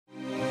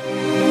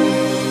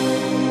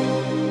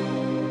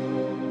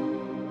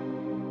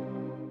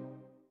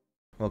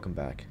Welcome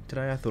back.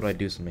 Today I thought I'd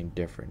do something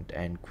different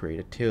and create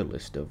a tier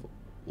list of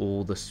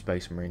all the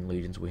Space Marine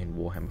legions within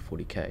Warhammer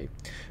 40k,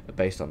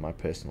 based on my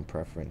personal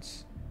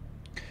preference.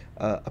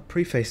 A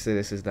preface to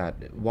this is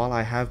that while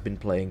I have been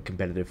playing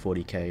competitive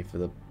 40k for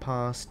the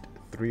past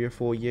 3 or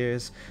 4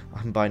 years,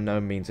 I'm by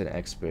no means an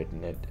expert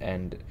in it,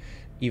 and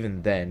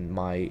even then,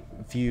 my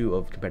view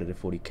of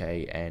competitive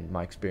 40k and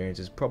my experience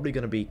is probably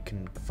going to be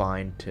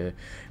confined to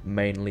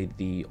mainly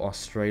the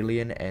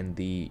Australian and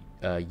the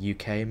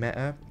UK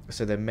meta,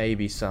 so there may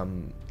be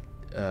some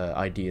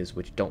ideas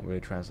which don't really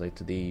translate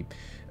to the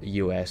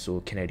US or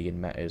Canadian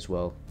meta as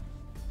well.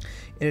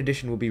 In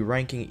addition, we'll be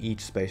ranking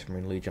each Space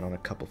Marine Legion on a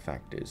couple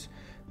factors.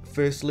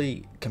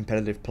 Firstly,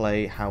 competitive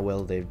play, how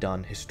well they've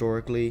done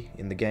historically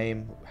in the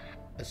game,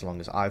 as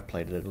long as I've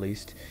played it at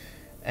least.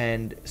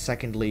 And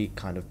secondly,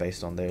 kind of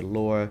based on their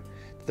lore.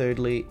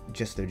 Thirdly,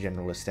 just their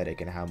general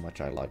aesthetic and how much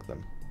I like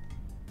them.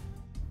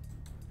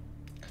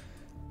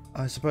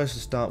 I suppose to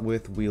start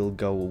with, we'll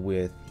go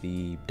with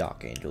the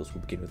Dark Angels.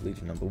 We'll begin with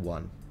Legion number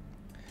 1.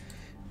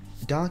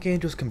 Dark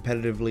Angels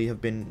competitively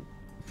have been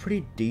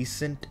pretty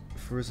decent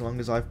for as long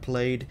as I've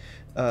played.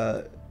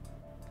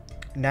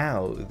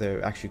 Now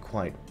they're actually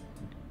quite...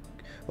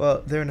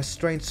 well, they're in a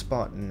strange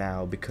spot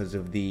now because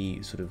of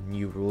the sort of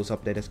new rules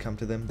update that's come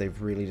to them.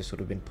 They've really just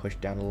sort of been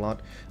pushed down a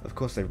lot. Of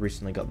course, they've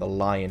recently got the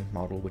Lion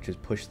model, which has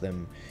pushed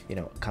them, you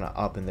know, kind of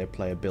up in their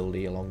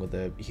playability along with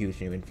a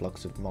huge new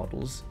influx of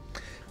models.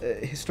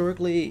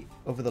 Historically,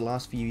 over the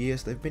last few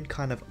years, they've been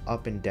kind of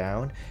up and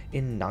down.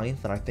 In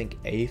 9th and I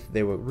think 8th,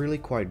 they were really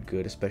quite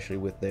good, especially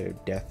with their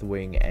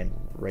Deathwing and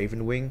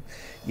Ravenwing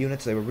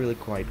units. They were really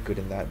quite good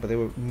in that, but they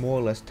were more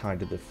or less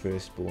tied to the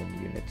Firstborn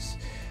units.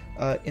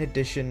 In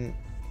addition,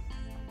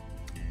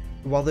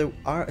 while there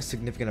are a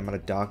significant amount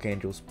of Dark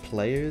Angels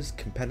players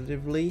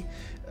competitively,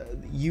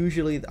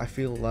 usually I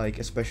feel like,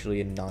 especially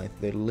in 9th,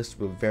 their lists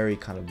were very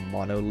kind of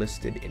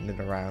mono-listed in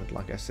and around,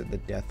 like I said, the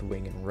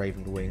Deathwing and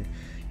Ravenwing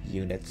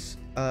units.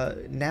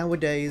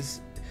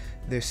 Nowadays,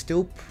 they're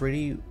still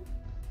pretty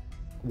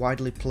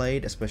widely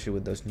played, especially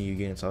with those new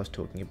units I was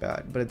talking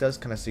about, but it does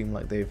kind of seem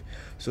like they've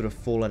sort of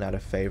fallen out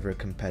of favor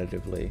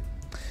competitively.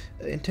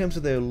 In terms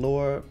of their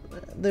lore,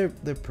 they're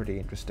pretty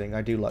interesting.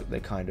 I do like their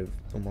kind of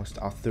almost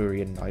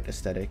Arthurian knight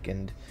aesthetic,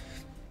 and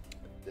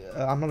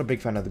I'm not a big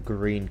fan of the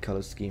green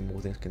color scheme, all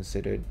things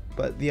considered,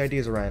 but the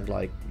ideas around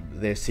like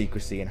their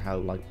secrecy and how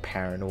like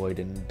paranoid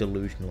and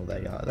delusional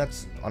they are,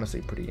 that's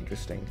honestly pretty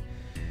interesting.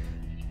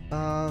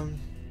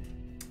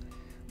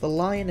 The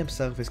Lion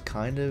himself is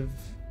kind of...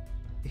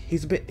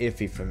 he's a bit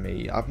iffy for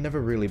me. I've never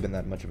really been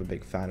that much of a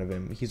big fan of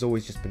him. He's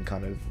always just been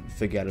kind of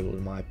forgettable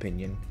in my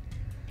opinion.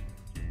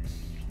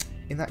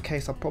 In that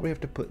case, I'll probably have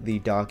to put the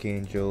Dark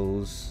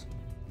Angels...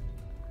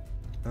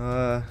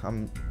 I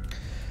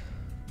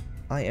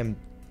am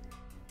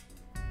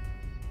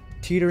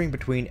teetering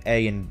between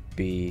A and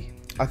B.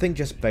 I think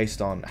just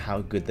based on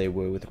how good they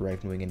were with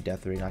Ravenwing and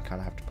Deathwing, I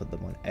kind of have to put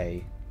them on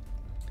A.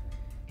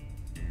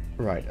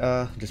 Right,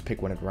 just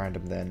pick one at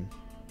random then.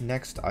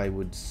 Next, I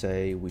would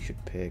say we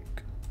should pick...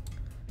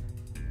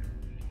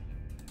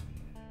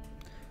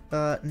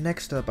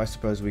 next up, I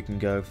suppose we can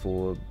go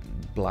for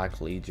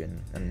Black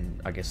Legion,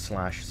 and I guess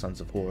slash Sons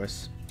of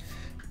Horus.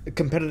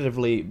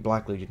 Competitively,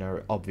 Black Legion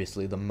are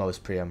obviously the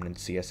most preeminent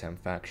CSM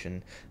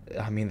faction.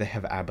 I mean, they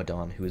have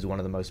Abaddon, who is one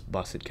of the most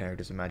busted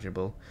characters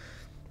imaginable.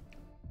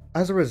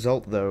 As a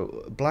result,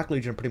 though, Black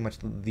Legion are pretty much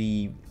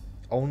the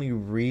only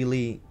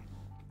really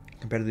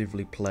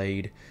competitively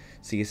played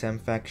CSM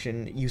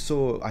faction. You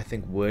saw, I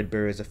think,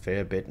 Wordbearers a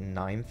fair bit in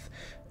 9th,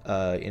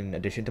 in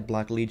addition to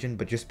Black Legion,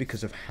 but just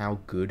because of how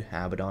good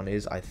Abaddon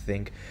is, I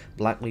think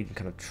Black Legion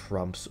kind of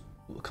trumps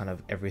kind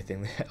of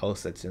everything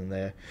else that's in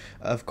there.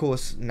 Of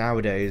course,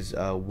 nowadays,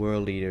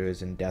 World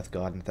Leaders and Death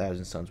Guard and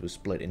Thousand Sons were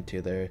split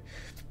into their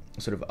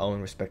sort of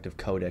own respective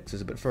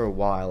codexes, but for a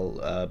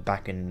while,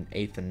 back in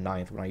 8th and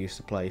 9th, when I used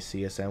to play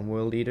CSM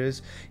World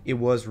Leaders, it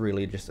was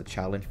really just a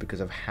challenge because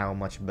of how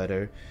much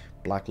better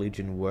Black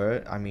Legion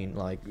were. I mean,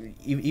 like,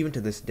 even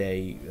to this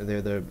day,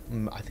 they're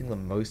I think the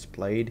most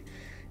played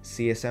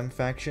CSM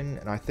faction,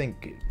 and I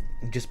think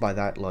just by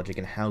that logic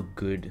and how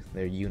good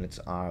their units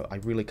are, I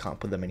really can't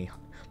put them any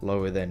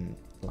lower than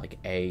like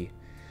A.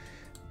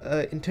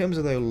 In terms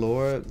of their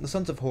lore, the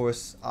Sons of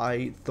Horus,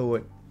 I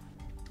thought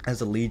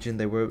as a legion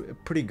they were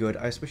pretty good.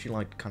 I especially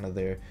liked kind of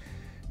the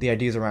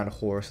ideas around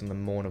Horus and the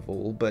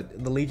Mournival,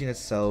 but the legion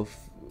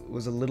itself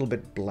was a little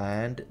bit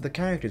bland. The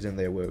characters in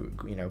there were,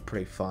 you know,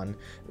 pretty fun,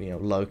 you know,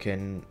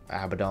 Loken,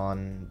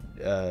 Abaddon,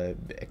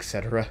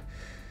 etc.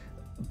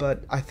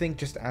 But I think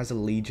just as a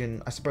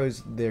legion, I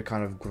suppose their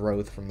kind of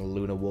growth from the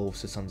Lunar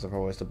Wolves to Sons of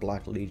Horus to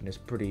Black Legion is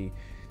pretty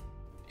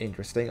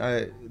interesting.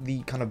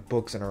 The kind of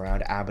books and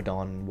around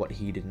Abaddon, what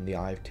he did in the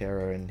Eye of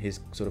Terror, and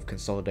his sort of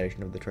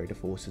consolidation of the traitor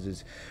forces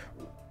is...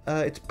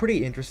 it's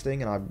pretty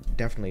interesting, and I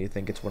definitely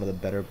think it's one of the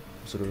better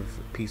sort of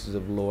pieces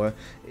of lore.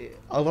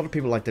 A lot of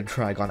people like to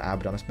drag on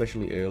Abaddon,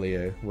 especially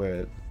earlier,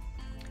 where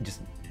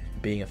just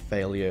being a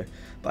failure.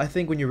 But I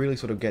think when you really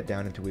sort of get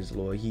down into his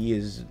lore, he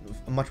is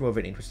much more of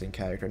an interesting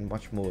character and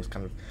much more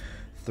kind of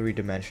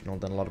three-dimensional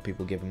than a lot of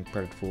people give him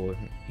credit for.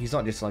 He's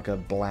not just like a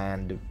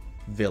bland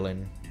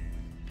villain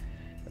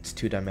that's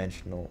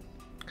two-dimensional.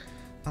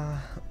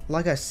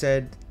 Like I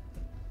said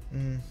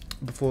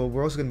before,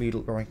 we're also going to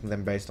be ranking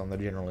them based on the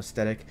general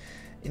aesthetic.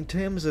 In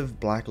terms of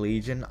Black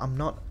Legion, I'm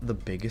not the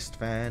biggest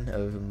fan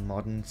of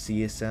modern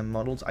CSM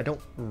models. I don't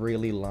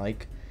really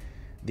like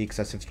the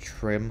excessive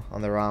trim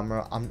on their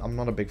armor. I'm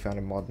not a big fan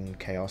of modern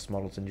Chaos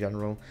models in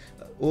general,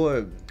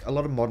 or a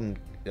lot of modern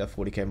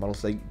 40k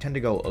models. They tend to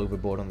go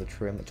overboard on the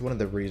trim. That's one of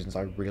the reasons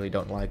I really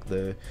don't like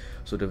the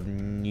sort of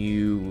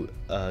new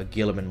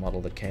Gilliman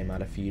model that came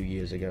out a few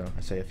years ago.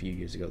 I say a few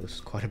years ago, this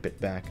is quite a bit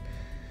back.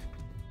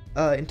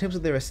 In terms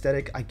of their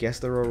aesthetic, I guess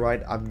they're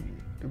alright.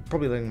 I'm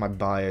probably letting my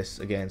bias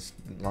against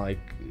like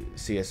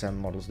CSM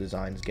models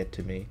designs get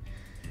to me.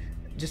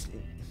 Just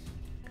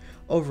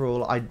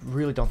overall, I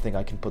really don't think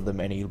I can put them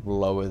any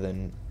lower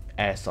than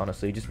S,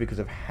 honestly, just because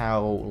of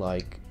how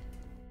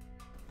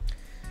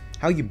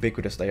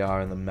ubiquitous they are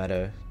in the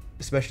meta,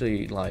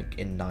 especially like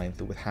in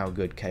 9th with how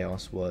good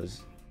Chaos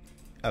was.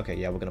 Okay,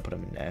 yeah, we're gonna put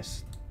them in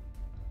S.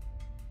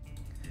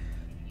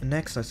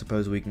 Next, I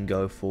suppose we can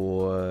go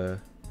for,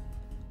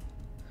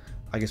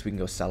 I guess we can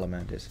go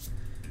Salamanders.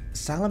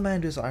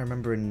 Salamanders, I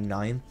remember in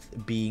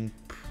 9th being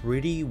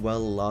pretty well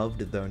loved,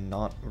 though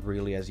not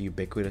really as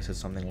ubiquitous as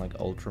something like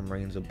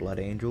Ultramarines or Blood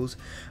Angels.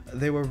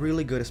 They were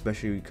really good,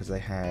 especially because they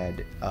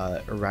had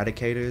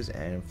Eradicators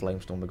and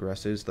Flamestorm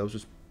Aggressors.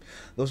 Those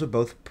were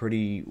both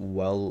pretty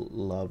well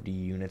loved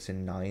units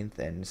in 9th,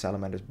 and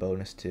Salamander's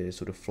bonus to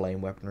sort of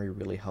flame weaponry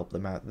really helped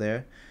them out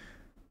there.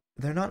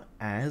 They're not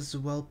as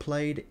well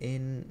played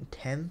in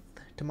 10th,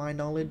 to my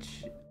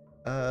knowledge.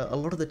 A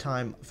lot of the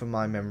time, from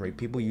my memory,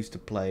 people used to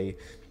play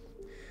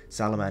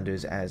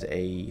Salamanders as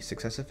a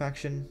successor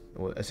faction,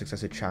 or a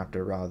successor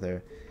chapter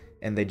rather,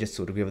 and they just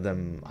sort of give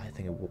them, I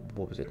think,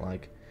 what was it,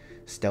 like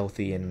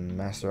Stealthy and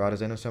Master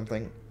Artisan or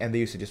something, and they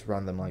used to just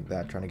run them like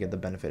that, trying to get the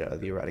benefit out of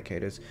the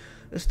Eradicators.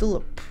 They're still a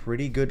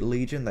pretty good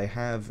legion. They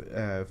have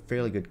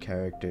fairly good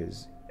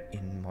characters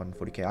in modern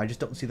 40k. I just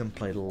don't see them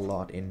played a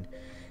lot in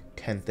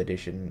 10th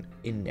edition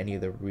in any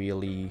of the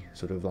really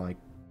sort of like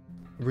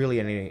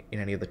in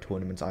any of the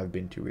tournaments I've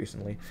been to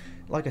recently.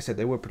 Like I said,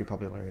 they were pretty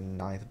popular in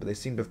 9th, but they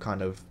seem to have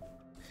kind of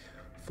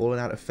fallen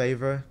out of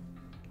favor.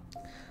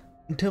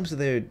 In terms of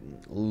their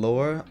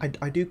lore,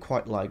 I do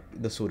quite like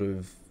the sort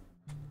of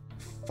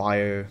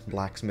fire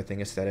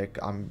blacksmithing aesthetic.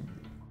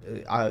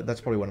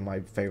 That's probably one of my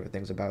favorite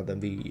things about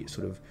them, the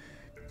sort of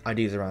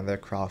ideas around their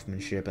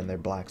craftsmanship and their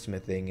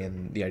blacksmithing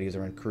and the ideas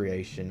around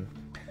creation.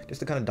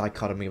 Just the kind of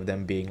dichotomy of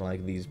them being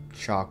like these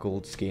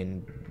charcoal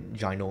skinned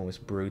ginormous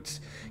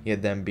brutes,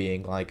 yet them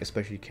being like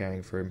especially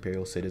caring for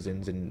imperial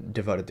citizens and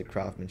devoted to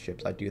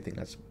craftsmanship. I do think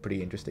that's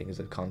pretty interesting as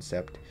a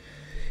concept.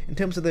 In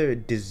terms of their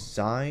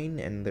design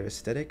and their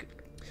aesthetic,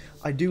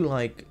 I do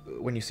like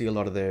when you see a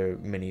lot of their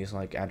minis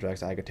like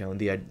Adrax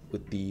Agatone,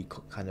 with the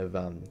kind of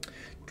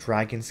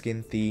dragon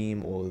skin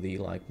theme, or the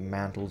like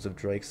mantles of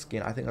Drake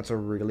skin. I think that's a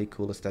really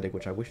cool aesthetic,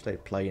 which I wish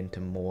they'd play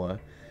into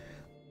more.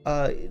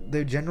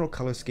 Their general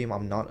color scheme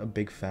I'm not a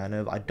big fan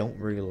of. I don't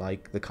really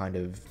like the kind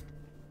of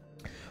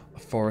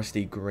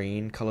foresty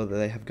green color that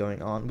they have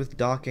going on. With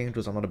Dark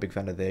Angels, I'm not a big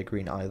fan of their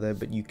green either,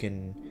 but you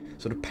can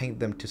sort of paint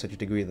them to such a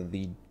degree that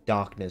the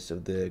darkness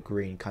of the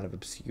green kind of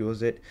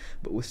obscures it.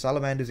 But with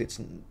Salamanders,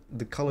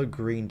 the color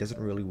green doesn't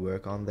really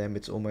work on them.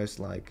 It's almost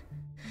like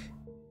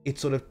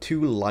it's sort of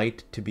too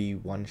light to be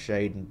one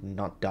shade and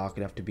not dark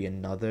enough to be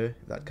another,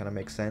 if that kind of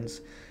makes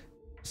sense.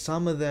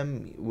 Some of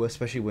them,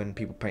 especially when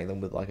people paint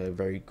them with like a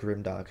very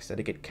grimdark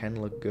aesthetic, it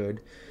can look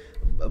good,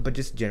 but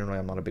just generally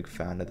I'm not a big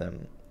fan of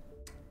them.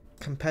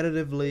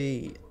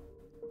 Competitively,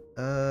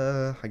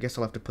 I guess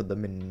I'll have to put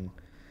them in,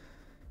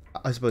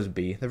 I suppose,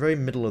 B. They're very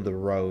middle of the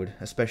road,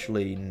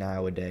 especially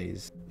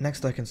nowadays.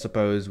 Next I can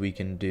suppose we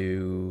can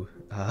do,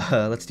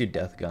 let's do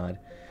Death Guard.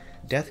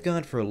 Death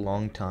Guard for a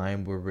long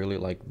time were really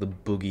like the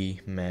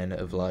boogie men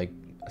of like,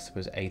 I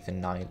suppose 8th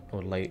and 9th,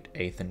 or late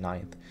 8th and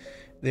 9th.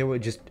 They were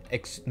just,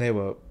 they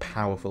were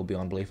powerful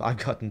beyond belief. I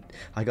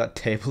got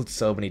tabled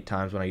so many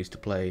times when I used to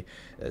play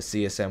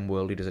CSM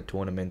World Leaders at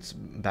tournaments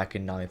back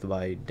in 9th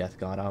by Death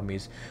Guard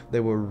armies.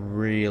 They were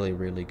really,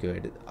 really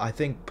good. I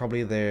think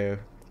probably their,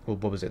 well,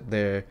 what was it?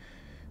 Their,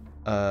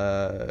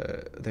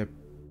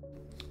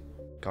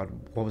 God,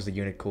 what was the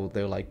unit called?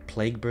 They were like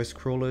Plague Burst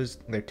Crawlers.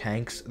 They're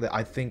tanks.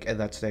 I think at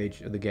that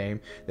stage of the game,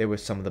 they were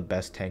some of the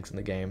best tanks in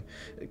the game.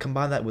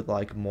 Combine that with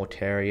like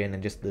Mortarion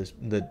and just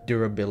the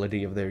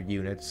durability of their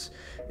units.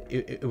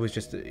 It was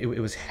just, it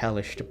was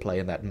hellish to play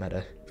in that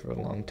meta for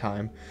a long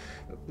time.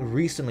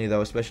 Recently though,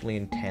 especially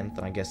in 10th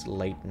and I guess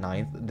late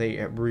 9th,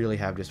 they really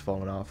have just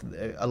fallen off.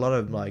 A lot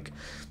of like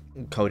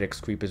Codex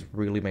creepers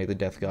really made the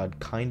Death Guard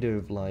kind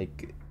of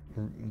like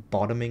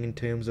bottoming in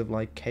terms of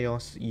like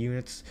chaos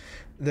units.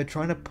 They're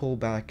trying to pull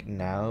back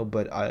now,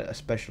 but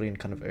especially in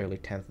kind of early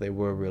 10th, they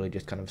were really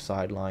just kind of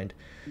sidelined,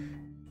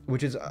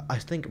 which is, I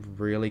think,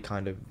 really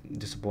kind of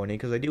disappointing,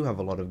 because they do have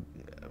a lot of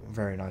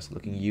very nice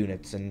looking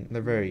units, and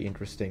they're very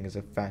interesting as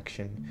a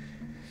faction.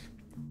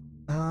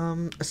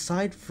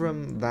 Aside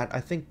from that,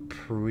 I think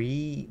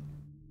pre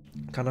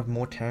kind of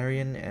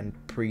Mortarion and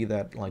pre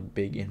that like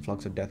big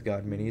influx of Death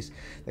Guard minis,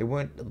 they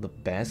weren't the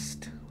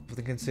best of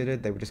the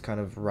considered. They were just kind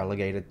of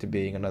relegated to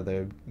being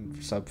another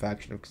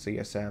sub-faction of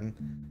CSM,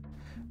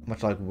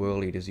 much like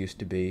World Eaters used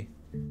to be.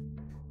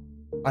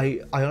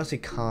 I honestly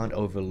can't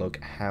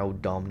overlook how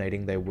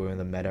dominating they were in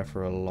the meta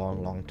for a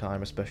long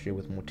time, especially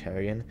with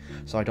Mortarion,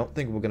 so I don't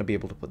think we're going to be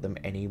able to put them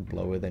any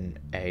lower than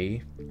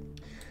A.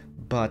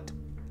 But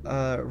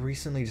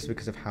recently, just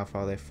because of how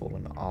far they've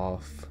fallen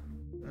off,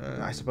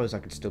 I suppose I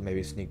could still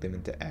maybe sneak them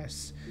into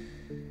S.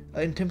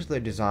 In terms of their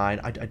design,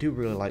 I do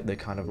really like their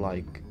kind of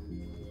like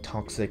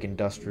toxic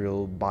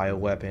industrial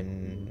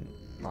bioweapon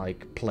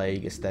like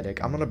plague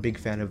aesthetic. I'm not a big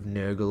fan of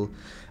Nurgle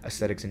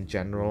aesthetics in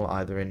general,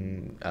 either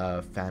in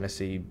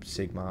Fantasy,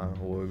 Sigma,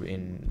 or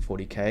in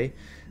 40k.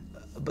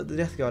 But the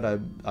Death Guard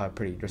are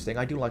pretty interesting.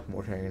 I do like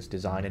Mortarion's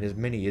design, and his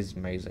mini is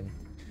amazing.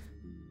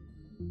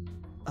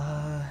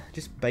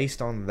 Just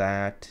based on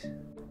that,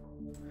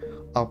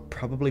 I'll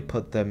probably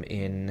put them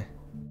in...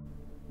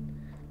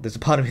 There's a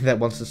part of me that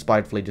wants to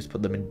spitefully just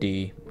put them in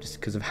D, just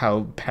because of how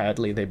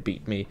badly they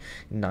beat me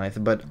in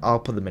 9th, but I'll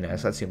put them in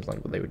S. That seems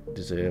like what they would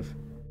deserve.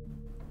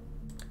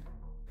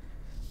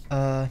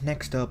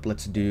 Next up,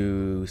 let's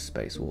do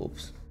Space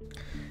Wolves.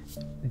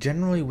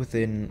 Generally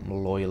within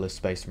Loyalist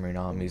Space Marine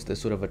armies, there's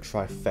sort of a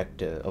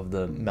trifecta of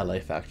the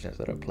melee factions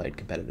that are played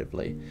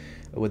competitively,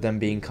 with them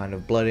being kind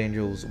of Blood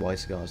Angels, White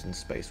Scars, and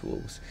Space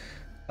Wolves.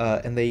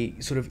 And they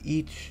sort of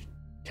each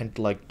tend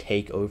to like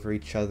take over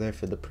each other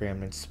for the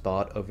preeminent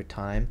spot over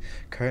time.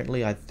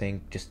 Currently, I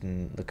think just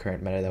in the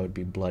current meta, that would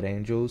be Blood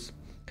Angels.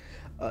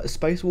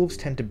 Space Wolves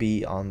tend to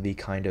be on the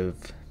kind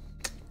of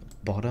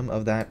bottom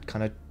of that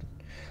kind of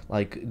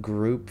like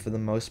group for the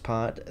most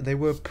part. They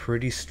were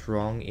pretty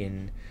strong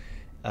in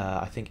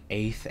I think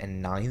 8th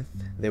and 9th.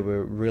 They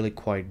were really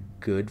quite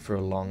good for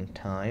a long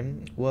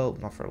time. Well,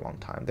 not for a long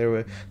time.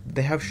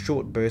 They have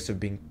short bursts of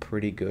being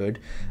pretty good,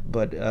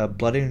 but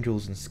Blood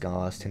Angels and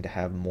Scars tend to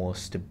have more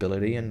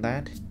stability in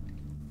that.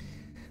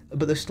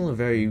 But they're still a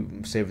very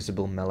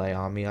serviceable melee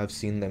army. I've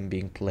seen them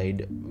being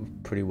played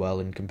pretty well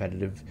in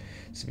competitive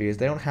spheres.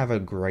 They don't have a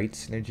great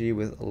synergy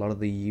with a lot of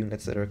the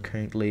units that are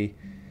currently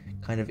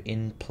kind of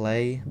in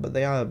play, but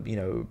they are, you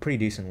know, pretty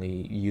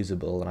decently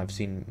usable, and I've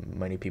seen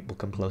many people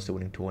come close to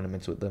winning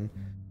tournaments with them.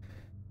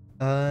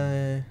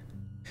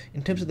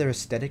 In terms of their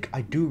aesthetic,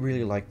 I do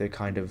really like their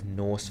kind of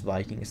Norse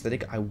Viking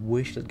aesthetic. I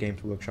wish that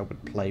Games Workshop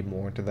would play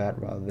more into that,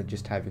 rather than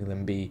just having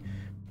them be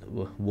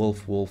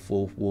wolf, wolf,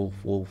 wolf, wolf,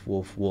 wolf,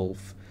 wolf,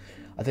 wolf.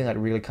 I think that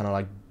really kind of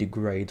like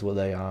degrades what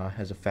they are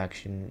as a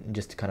faction,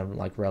 just to kind of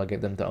like relegate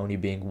them to only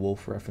being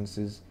wolf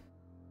references.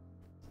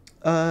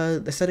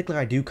 Aesthetically,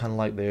 I do kind of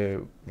like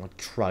their like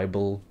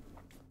tribal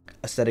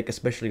aesthetic,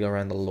 especially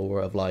around the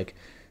lore of like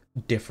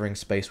differing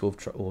Space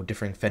Wolf or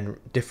differing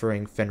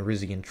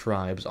Fenrisian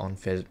tribes on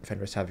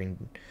Fenris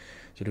having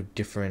sort of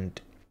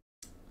different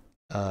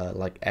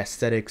like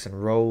aesthetics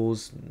and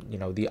roles. You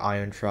know, the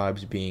Iron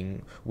tribes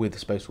being with the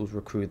Space Wolves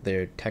recruit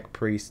their tech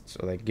priests,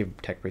 or they give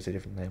tech priests a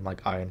different name,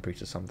 like Iron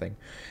Priest or something.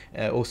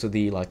 Also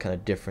the like kind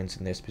of difference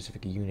in their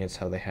specific units,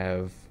 how they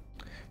have,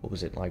 what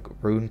was it, like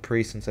Rune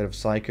Priests instead of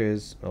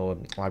Psychers, or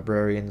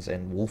Librarians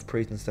and Wolf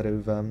Priests instead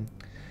of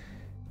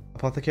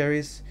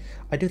Apothecaries.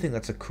 I do think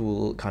that's a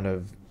cool kind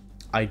of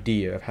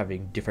idea of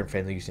having different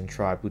Fenrisian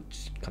tribes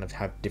which kind of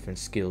have different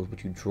skills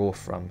which you draw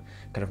from,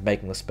 kind of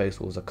making the Space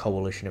Wolves a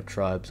coalition of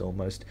tribes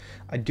almost.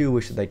 I do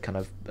wish that they'd kind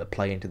of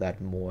play into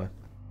that more.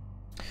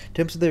 In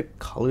terms of their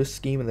color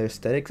scheme and their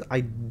aesthetics,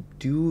 I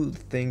do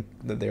think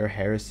that their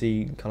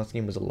Heresy color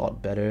scheme was a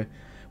lot better,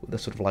 with the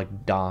sort of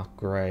like dark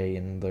grey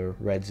and the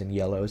reds and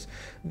yellows.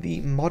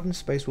 The modern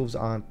Space Wolves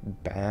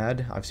aren't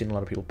bad. I've seen a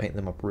lot of people paint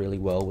them up really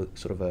well with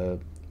sort of a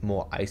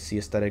more icy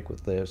aesthetic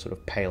with the sort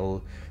of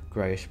pale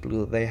greyish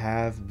blue that they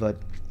have, but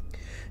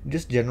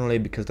just generally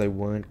because they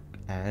weren't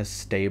as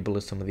stable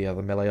as some of the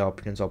other melee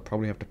options, I'll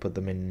probably have to put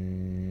them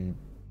in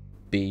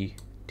B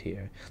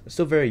tier. They're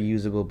still very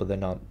usable, but they're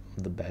not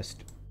the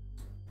best.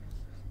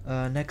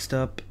 Next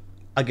up,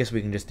 I guess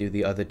we can just do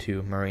the other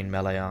two Marine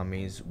melee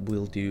armies.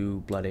 We'll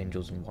do Blood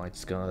Angels and White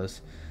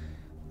Scars.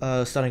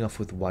 Starting off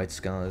with White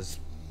Scars.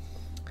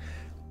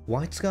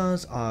 White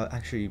Scars are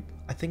actually,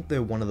 I think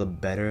they're one of the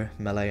better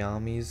melee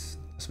armies,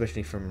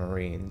 especially for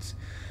Marines.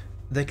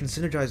 They can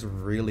synergize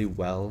really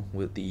well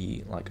with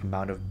the like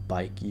amount of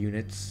bike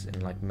units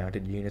and like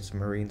mounted units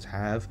Marines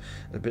have,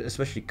 but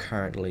especially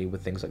currently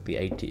with things like the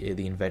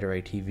Invader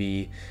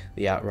ATV,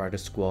 the Outrider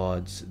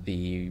squads,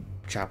 the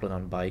Chaplain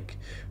on bike.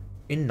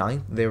 In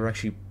 9th, they were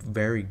actually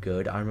very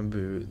good. I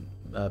remember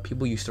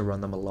people used to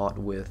run them a lot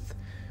with,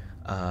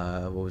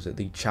 what was it,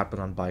 the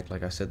Chaplain on bike,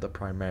 like I said, the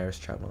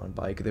Primaris Chaplain on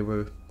bike. They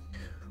were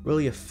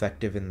really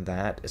effective in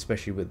that,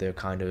 especially with their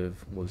kind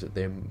of, what was it,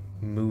 their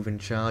move in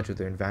charge or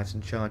their advance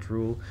in charge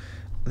rule.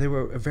 They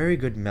were a very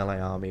good melee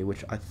army,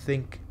 which I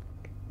think,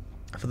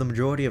 for the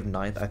majority of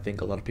 9th, I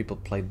think a lot of people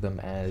played them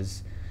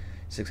as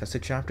successor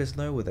chapters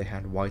though, where they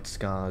had White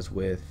Scars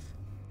with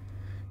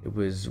It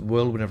was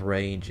Whirlwind of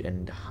Rage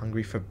and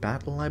Hungry for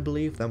Battle, I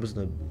believe. That was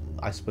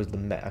I suppose, the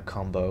meta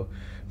combo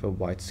for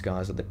White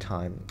Scars at the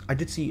time. I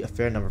did see a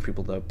fair number of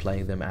people, though,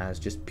 playing them as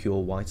just pure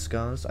White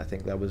Scars. I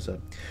think that was a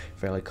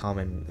fairly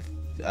common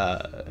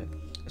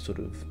sort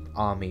of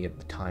army at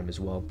the time as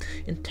well.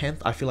 In 10th,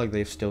 I feel like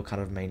they've still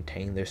kind of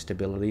maintained their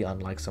stability,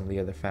 unlike some of the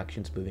other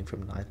factions moving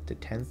from 9th to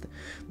 10th.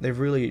 They've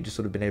really just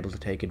sort of been able to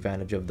take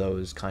advantage of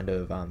those kind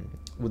of,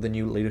 with the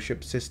new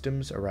leadership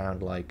systems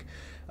around, like,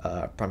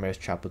 Primaris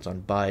chaplains on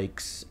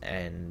bikes,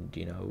 and,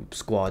 you know,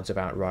 squads of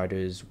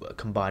outriders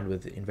combined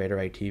with invader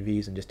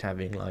ATVs, and just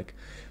having, like,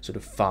 sort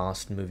of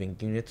fast moving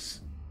units.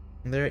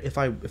 There, if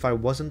I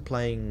wasn't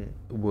playing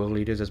World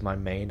Leaders as my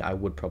main, I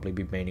would probably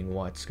be maining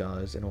White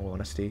Scars, in all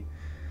honesty.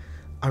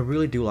 I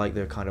really do like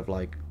their kind of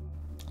like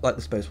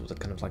the Space Wolves,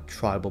 kind of like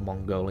tribal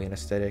Mongolian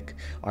aesthetic.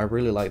 I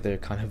really like their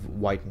kind of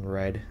white and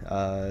red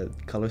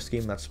color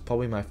scheme. That's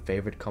probably my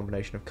favorite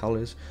combination of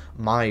colors.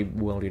 My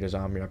World Leaders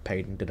army are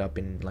painted up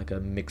in like a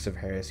mix of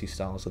heresy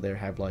styles, so they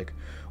have like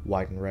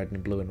white and red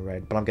and blue and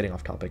red, but I'm getting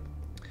off topic.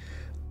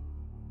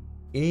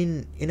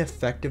 In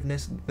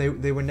effectiveness,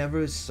 they were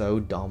never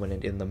so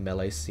dominant in the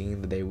melee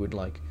scene that they would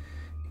like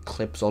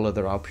eclipse all of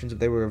their options.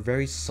 They were a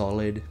very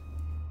solid,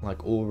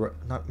 like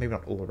maybe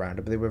not all around,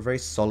 but they were a very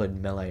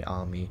solid melee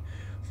army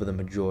for the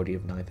majority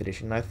of 9th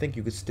edition. And I think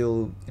you could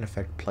still, in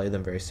effect, play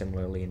them very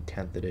similarly in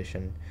 10th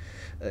edition.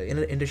 In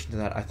addition to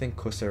that, I think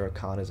Corsair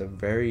Khan is a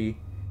very...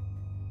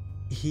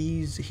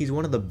 He's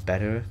one of the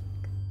better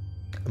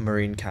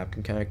Marine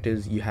captain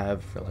characters. You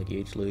have, for like,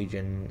 Age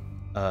Legion,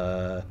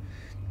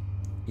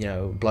 you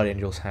know, Blood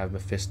Angels have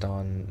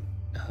Mephiston,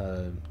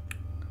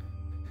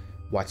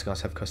 White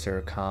Scars have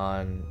Corsair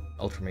Khan,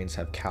 Ultramarines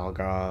have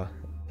Calgar,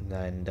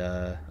 and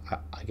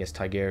I guess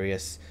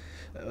Tigerius,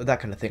 that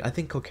kind of thing. I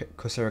think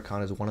Corsair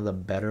Khan is one of the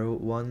better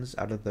ones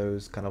out of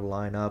those kind of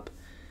lineup.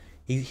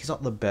 He's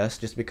not the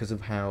best just because of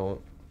how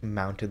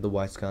mounted the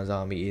White Scars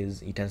army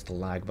is. He tends to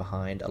lag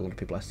behind. A lot of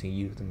people I see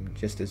use them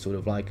just as sort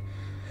of like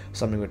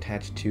something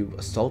attached to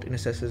assault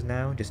intercessors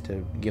now, just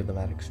to give them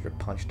that extra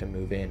punch to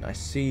move in. I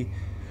see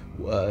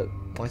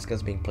White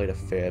Scars being played a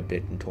fair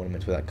bit in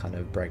tournaments with that kind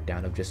of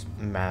breakdown of just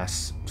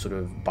mass sort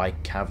of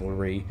bike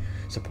cavalry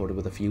supported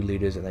with a few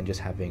leaders, and then just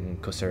having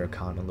Corsair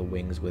Khan on the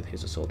wings with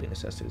his assault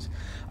intercessors.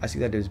 I see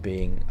that as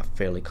being a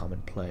fairly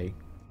common play.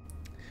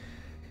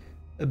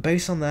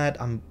 Based on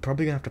that, I'm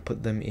probably gonna have to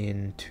put them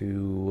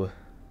into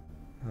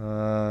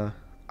I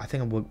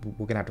think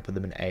we're gonna have to put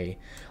them in A.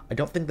 I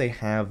don't think they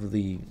have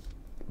the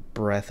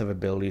breadth of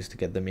abilities to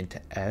get them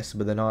into S,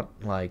 but they're not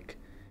like,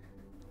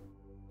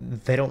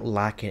 they don't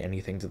lack in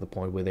anything to the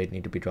point where they'd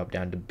need to be dropped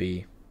down to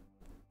B.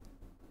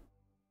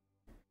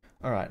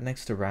 Alright,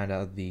 next to round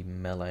out the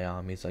melee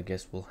armies, I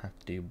guess we'll have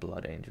to do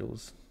Blood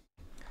Angels.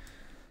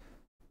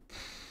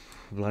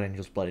 Blood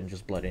Angels, Blood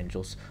Angels, Blood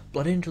Angels.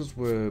 Blood Angels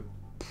were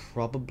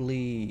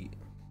probably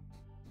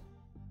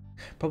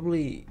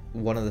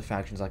one of the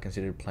factions I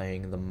considered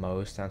playing the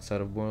most outside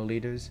of World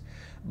Leaders,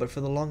 but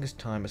for the longest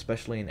time,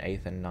 especially in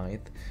 8th and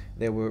 9th,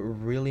 they were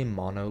really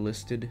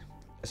mono-listed,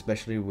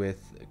 especially with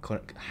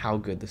how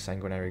good the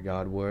Sanguinary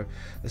Guard were.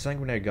 The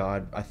Sanguinary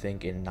Guard, I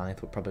think, in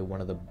 9th were probably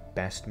one of the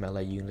best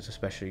melee units,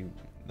 especially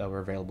that were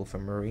available for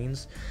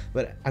Marines,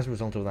 but as a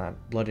result of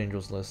that, Blood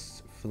Angels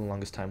lists for the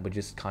longest time were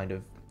just kind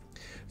of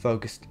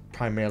focused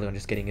primarily on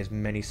just getting as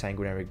many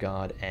Sanguinary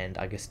Guard and,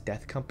 I guess,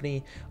 Death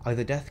Company,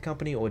 either Death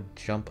Company or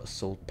Jump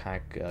Assault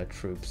Pack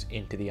troops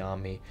into the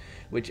army,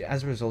 which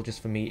as a result,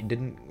 just for me, it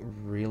didn't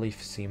really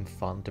seem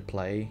fun to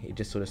play. It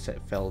just sort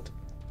of felt,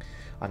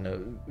 I don't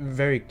know,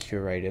 very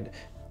curated.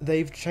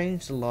 They've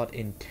changed a lot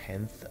in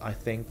 10th, I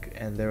think,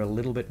 and they're a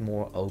little bit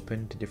more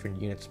open to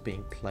different units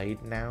being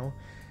played now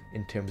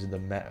in terms of the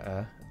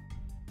meta.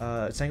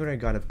 Sanguinary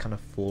Guard have kind of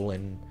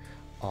fallen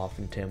off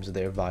in terms of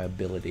their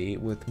viability,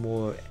 with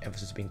more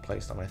emphasis being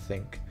placed on, I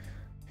think,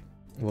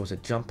 what was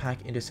it, Jump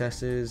Pack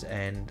Intercessors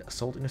and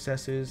Assault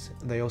Intercessors.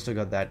 They also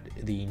got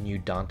the new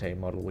Dante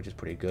model, which is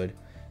pretty good.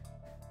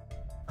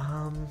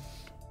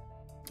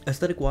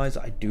 Aesthetic wise,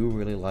 I do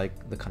really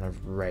like the kind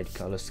of red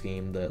color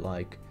scheme, the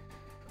like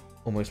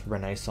almost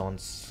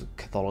Renaissance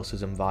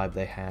Catholicism vibe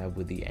they have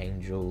with the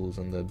angels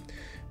and the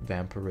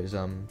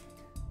vampirism.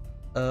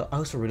 I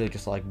also really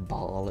just like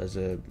Baal as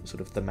a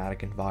sort of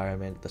thematic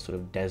environment, the sort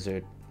of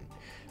desert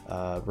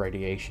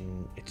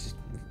radiation. It's just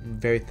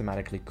very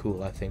thematically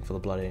cool, I think, for the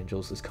Blood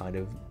Angels, this kind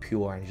of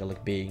pure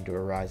angelic being to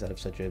arise out of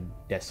such a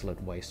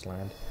desolate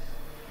wasteland.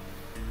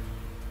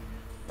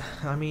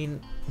 I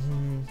mean,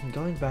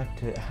 going back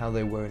to how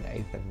they were in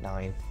 8th and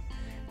 9th,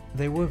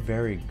 they were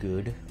very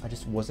good. I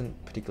just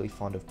wasn't particularly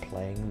fond of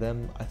playing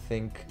them. I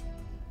think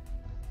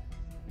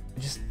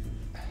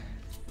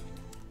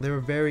they were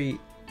very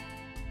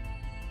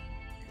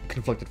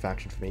conflicted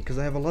faction for me, because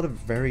they have a lot of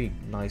very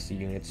nice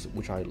units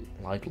which I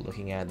like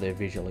looking at. They're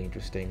visually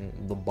interesting.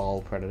 The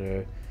Ball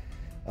Predator,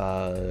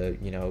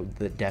 you know,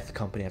 the Death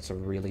Company, that's a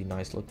really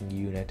nice looking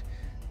unit.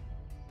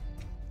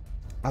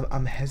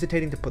 I'm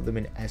hesitating to put them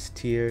in S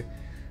tier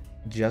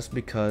just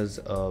because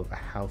of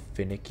how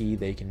finicky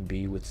they can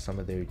be with some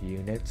of their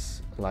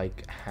units,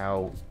 like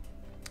how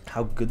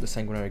how good the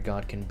Sanguinary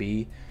Guard can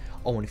be,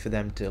 only for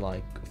them to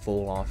like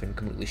fall off and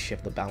completely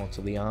shift the balance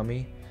of the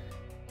army.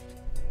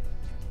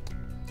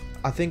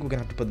 I think we're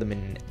gonna have to put them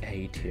in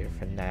A tier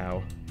for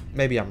now.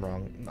 Maybe I'm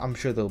wrong. I'm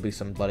sure there'll be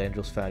some Blood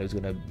Angels fan who's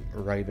gonna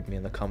rave at me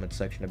in the comment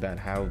section about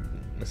how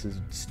this is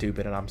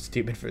stupid and I'm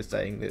stupid for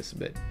saying this,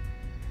 but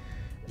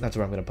that's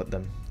where I'm gonna put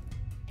them.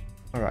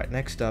 Alright,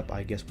 next up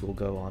I guess we'll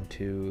go on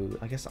to,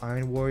 I guess,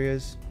 Iron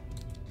Warriors.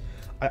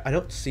 I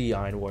don't see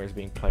Iron Warriors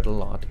being played a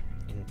lot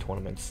in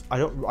tournaments.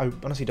 I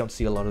honestly don't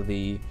see a lot of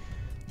the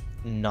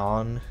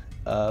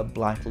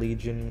non-Black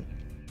Legion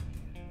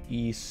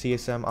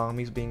CSM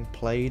armies being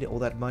played all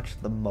that much,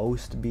 the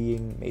most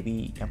being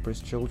maybe Emperor's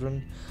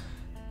Children.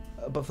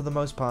 But for the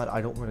most part,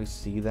 I don't really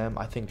see them.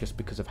 I think just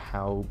because of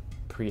how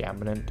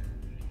preeminent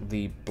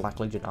the Black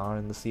Legion are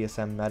in the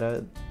CSM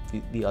meta,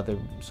 the other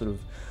sort of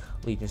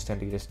legions tend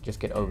to just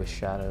get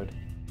overshadowed.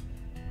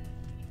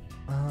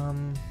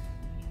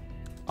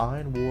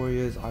 Iron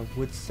Warriors, I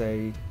would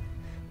say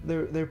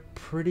they're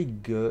pretty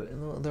good.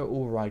 They're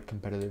alright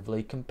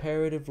competitively,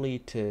 comparatively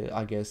to,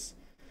 I guess,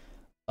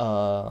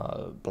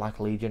 Black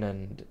Legion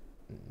and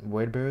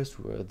Wordbearers,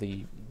 who are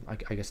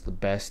I guess the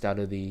best out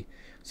of the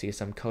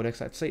CSM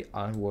Codex. I'd say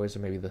Iron Warriors are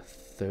maybe the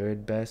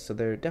third best, so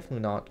they're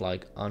definitely not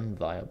like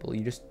unviable.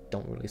 You just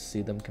don't really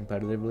see them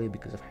competitively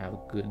because of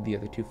how good the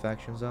other two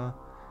factions are.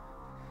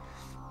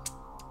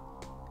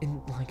 In,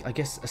 like, I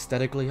guess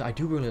aesthetically, I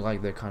do really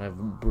like their kind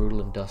of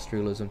brutal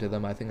industrialism to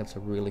them. I think that's a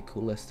really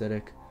cool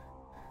aesthetic.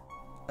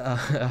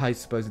 I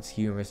suppose it's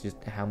humorous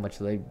just how much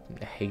they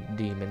hate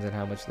demons and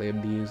how much they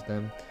abuse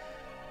them.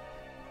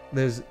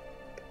 There's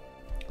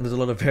a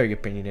lot of very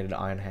opinionated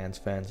Iron Hands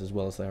fans as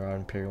well as there are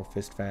Imperial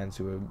Fist fans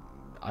who are,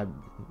 I'm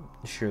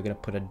sure, gonna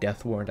put a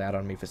death warrant out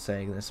on me for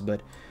saying this,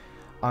 but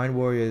Iron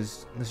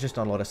Warriors, there's just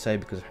not a lot to say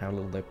because of how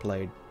little they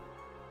played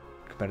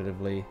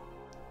competitively.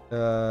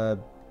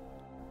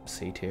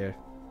 C tier.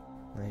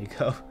 There you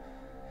go.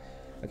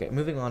 Okay,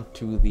 moving on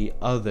to the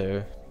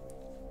other,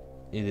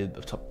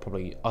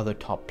 probably other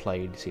top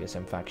played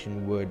CSM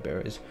faction,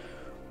 Wordbearers.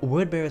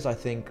 Wordbearers, I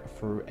think,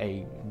 for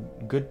a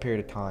good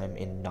period of time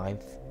in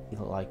 9th,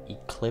 like,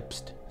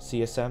 eclipsed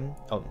CSM,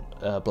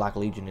 Black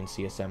Legion in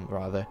CSM,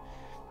 rather,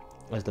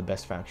 as the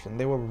best faction.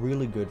 They were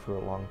really good for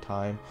a long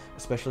time,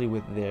 especially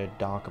with their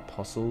Dark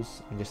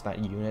Apostles, and just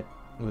that unit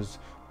was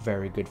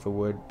very good for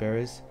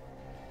Wordbearers.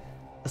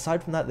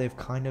 Aside from that, they've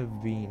kind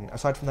of been,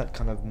 aside from that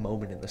kind of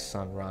moment in the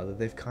sun, rather,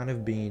 they've kind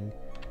of been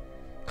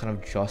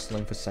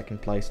jostling for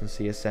second place in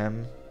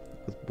CSM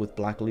with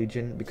Black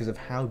Legion because of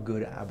how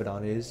good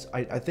Abaddon is.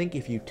 I think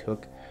if you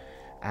took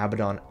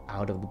Abaddon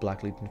out of the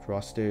Black Legion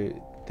roster,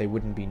 they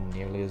wouldn't be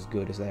nearly as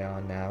good as they are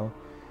now.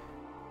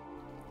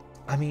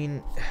 I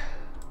mean,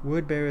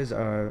 Wordbearers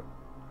are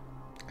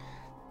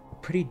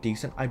pretty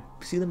decent. I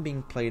see them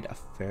being played a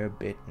fair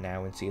bit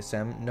now in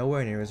CSM,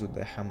 nowhere near as with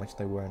how much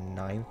they were in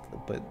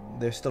 9th, but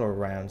they're still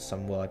around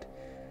somewhat.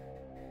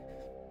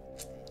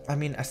 I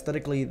mean,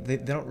 aesthetically, they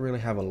don't really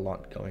have a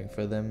lot going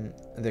for them.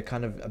 They're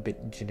kind of a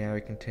bit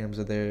generic in terms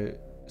of their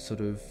sort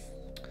of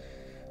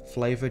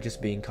flavor,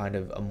 just being kind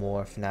of a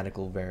more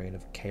fanatical variant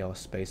of Chaos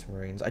Space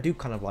Marines. I do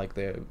kind of like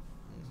their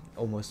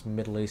almost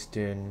Middle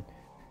Eastern,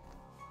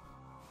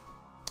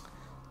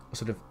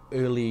 sort of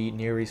early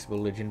Near East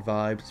religion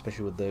vibes,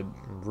 especially with the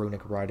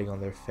runic writing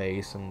on their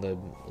face and the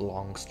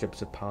long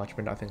strips of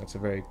parchment. I think that's a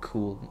very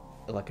cool,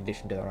 like,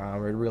 addition to their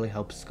armor. It really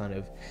helps kind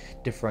of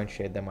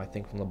differentiate them, I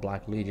think, from the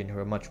Black Legion, who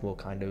are much more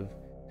kind of,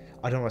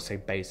 I don't want to say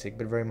basic,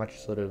 but very much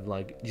sort of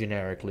like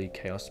generically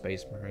Chaos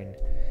Space Marine.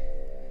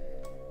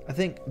 I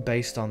think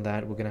based on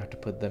that, we're gonna have to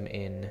put them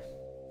in,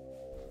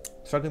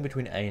 struggling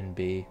between A and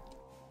B.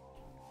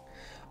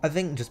 I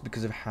think just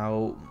because of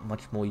how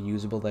much more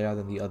usable they are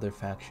than the other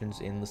factions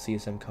in the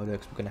CSM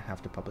Codex, we're going to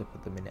have to probably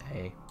put them in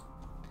A.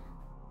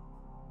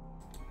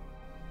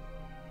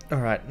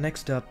 Alright,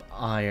 next up,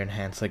 Iron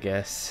Hands, I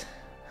guess.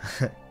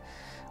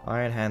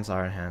 Iron Hands.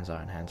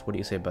 What do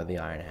you say about the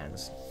Iron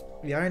Hands?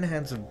 The Iron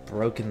Hands have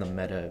broken the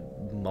meta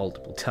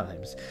multiple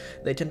times.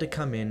 They tend to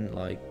come in,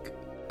 like,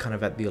 kind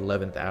of at the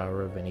 11th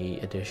hour of any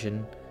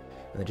edition,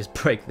 and they just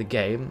break the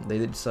game. They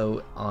did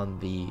so on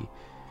the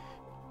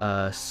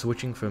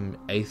switching from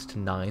 8th to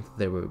 9th,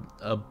 they were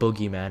a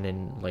boogeyman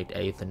in late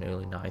 8th and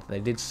early 9th. They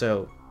did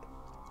so,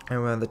 and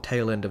around the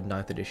tail end of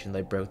 9th edition,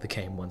 they broke the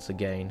game once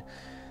again.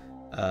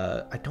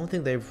 I don't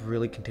think they've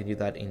really continued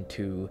that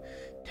into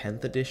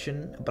 10th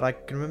edition, but I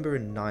can remember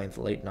in 9th,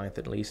 late 9th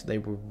at least, they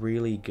were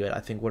really good. I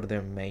think one of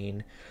their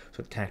main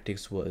sort of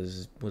tactics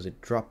was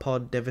it drop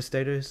pod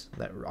devastators?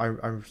 That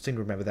I seem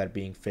to remember that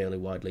being fairly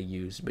widely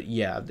used, but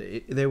yeah,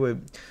 they were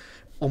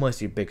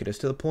almost ubiquitous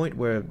to the point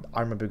where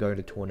I remember going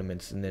to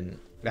tournaments and then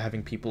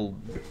having people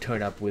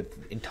turn up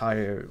with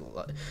entire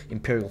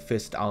Imperial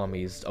Fist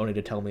armies only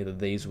to tell me that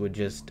these were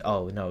just,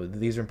 oh no,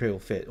 these are Imperial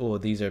Fist, or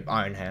these are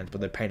Iron Hands,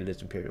 but they're painted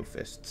as Imperial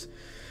Fists.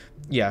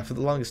 Yeah, for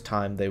the longest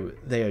time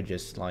they are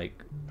just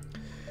like,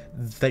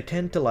 they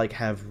tend to like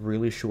have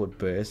really short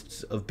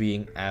bursts of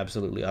being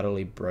absolutely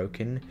utterly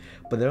broken,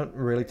 but they don't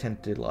really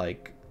tend to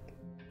like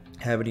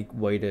have any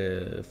way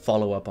to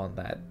follow up on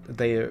that.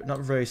 They are not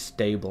very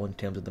stable in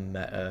terms of the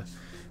meta,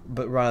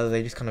 but rather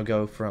they just kind of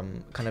go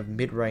from kind of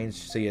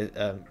mid-range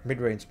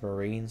mid-range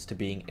Marines to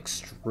being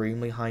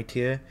extremely high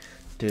tier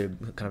to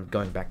kind of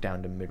going back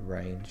down to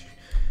mid-range,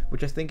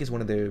 which I think is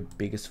one of their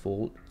biggest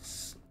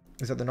faults,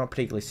 is that they're not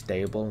particularly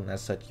stable, and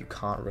as such you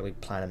can't really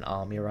plan an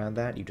army around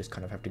that. You just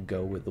kind of have to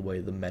go with the way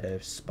the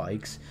meta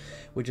spikes,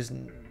 which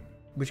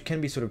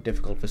can be sort of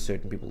difficult for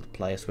certain people to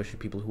play, especially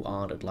people who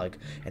aren't at like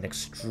an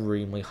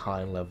extremely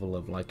high level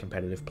of like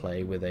competitive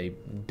play where they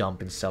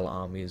dump and sell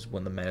armies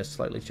when the meta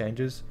slightly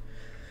changes.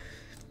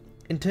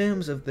 In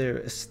terms of their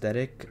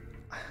aesthetic,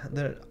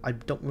 I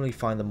don't really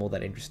find them all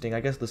that interesting.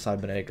 I guess the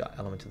cybernetic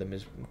element to them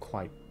is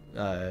quite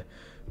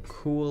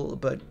cool,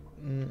 but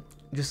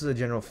just as a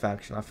general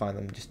faction, I find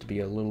them just to be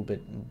a little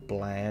bit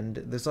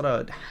bland. There's not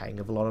a hang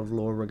of a lot of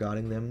lore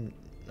regarding them.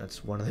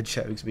 That's one of the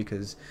jokes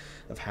because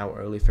of how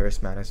early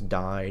First Manus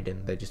died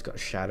and they just got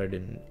shattered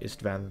in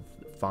Istvan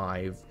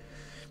 5.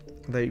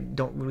 They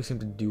don't really seem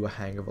to do a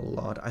hang of a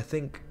lot. I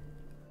think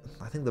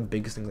the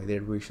biggest thing they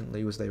did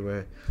recently was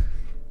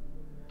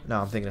no,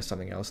 I'm thinking of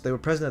something else. They were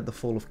present at the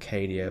fall of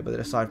Cadia, but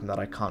aside from that,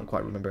 I can't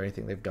quite remember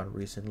anything they've done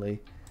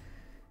recently.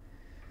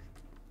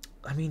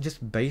 I mean,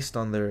 just based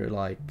on their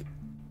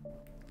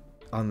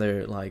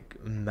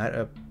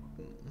meta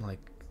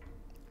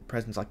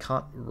presence, I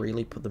can't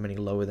really put them any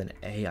lower than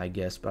A, I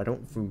guess, but I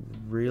don't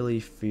really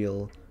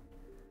feel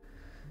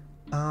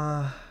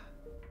I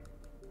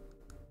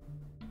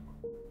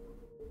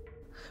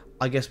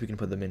guess we can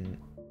put them in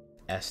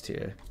S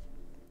tier.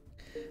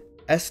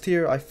 S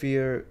tier, I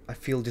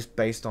feel just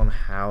based on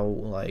how,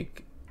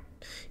 like,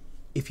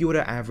 if you were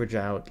to average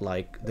out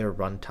like their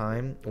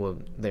runtime or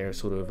their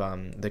sort of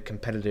their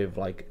competitive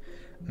like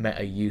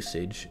meta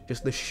usage,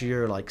 just the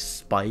sheer like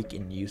spike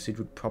in usage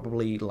would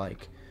probably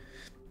like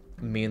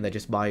mean that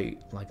just by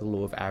like the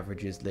law of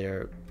averages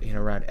they're in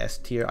around S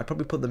tier. I'd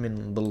probably put them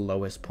in the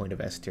lowest point of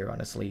S tier,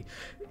 honestly.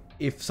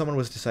 If someone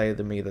was to say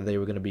to me that they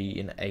were going to be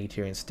in A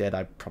tier instead,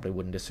 I probably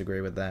wouldn't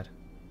disagree with that.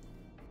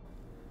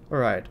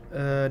 Alright,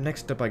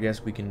 next up I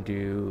guess we can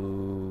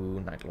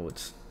do Night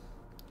Lords.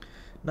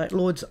 Night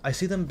Lords, I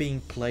see them being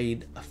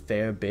played a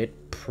fair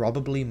bit,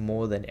 probably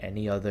more than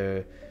any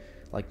other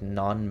like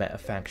non-meta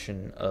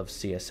faction of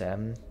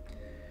CSM.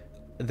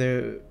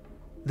 They're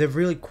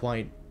really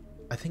quite,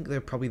 I think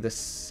they're probably the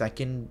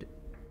second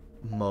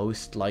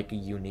most like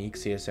unique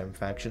CSM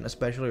faction,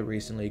 especially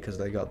recently because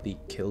they got the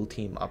Kill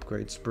Team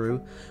upgrade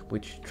sprue,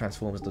 which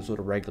transforms the sort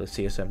of regular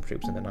CSM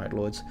troops into Night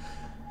Lords.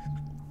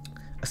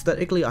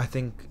 Aesthetically, I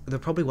think they're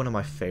probably one of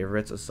my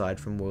favorites aside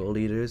from World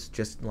Eaters.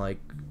 Just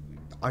like,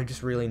 I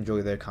just really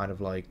enjoy their kind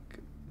of like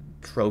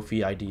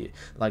trophy idea,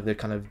 like their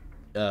kind of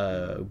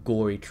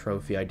gory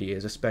trophy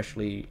ideas,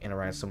 especially in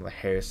around some of the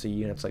heresy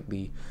units like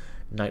the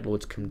Night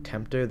Lord's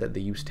Contemptor that they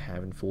used to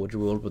have in Forge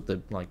World with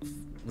the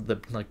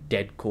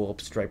dead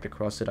corpse draped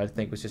across it. I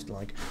think was just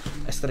like,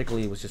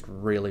 aesthetically it was just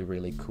really,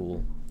 really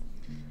cool.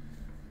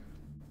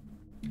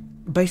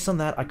 Based on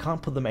that, I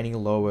can't put them any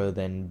lower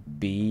than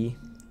B,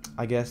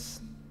 I guess.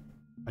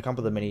 I can't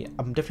put them any,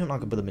 I'm definitely not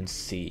gonna put them in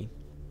C,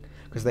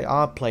 because they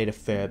are played a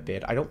fair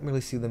bit. I don't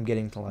really see them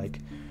getting to like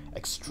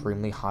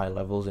extremely high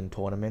levels in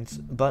tournaments,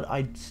 but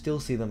I still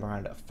see them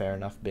around a fair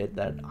enough bit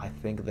that I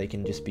think they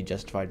can just be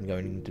justified in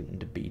going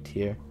into B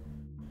tier.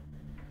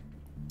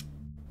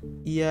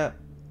 Yeah,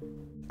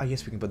 I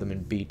guess we can put them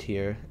in B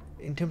tier.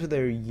 In terms of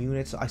their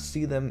units, I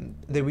see them,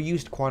 they were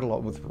used quite a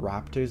lot with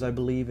Raptors, I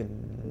believe,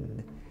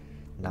 in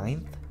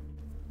 9th,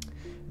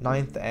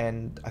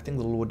 and I think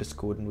the Lord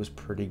Discordant was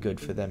pretty good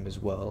for them as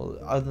well.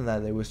 Other than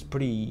that, they was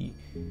pretty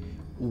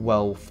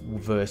well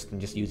versed in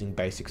just using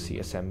basic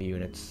CSM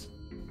units.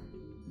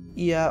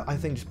 Yeah, I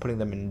think just putting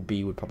them in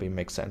B would probably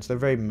make sense. They're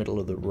very middle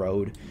of the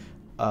road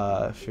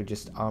for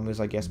just armies,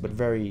 I guess, but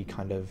very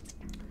kind of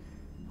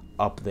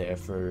up there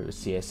for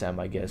CSM,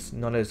 I guess.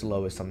 Not as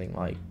low as something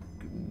like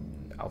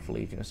Alpha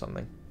Legion or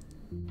something.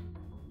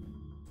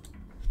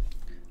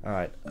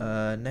 Alright,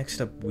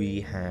 next up we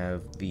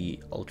have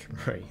the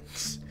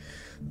Ultramarines,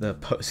 the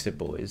poster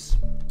boys.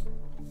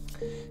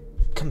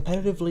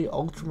 Competitively,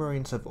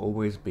 Ultramarines have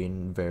always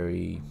been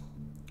very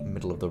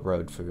middle of the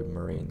road for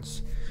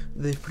Marines.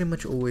 They've pretty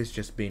much always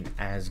just been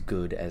as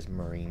good as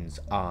Marines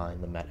are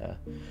in the meta,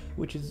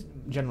 which is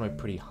generally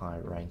pretty high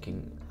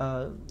ranking.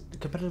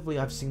 Competitively,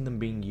 I've seen them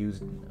being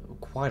used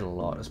quite a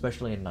lot,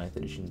 especially in 9th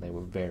edition. They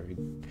were very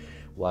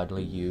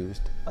widely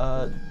used.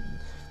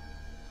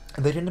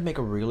 They tend to make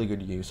a really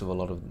good use of a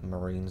lot of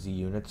Marines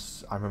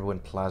units. I remember when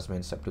Plasma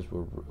Inceptors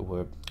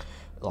were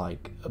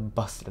like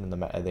busted in the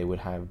meta, they would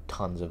have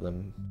tons of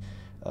them.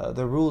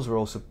 Their rules were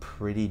also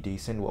pretty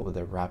decent. What were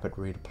their rapid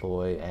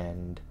redeploy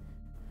and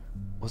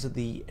was it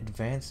the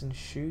advance and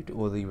shoot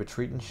or the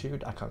retreat and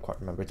shoot? I can't quite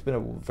remember. It's been a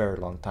very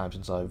long time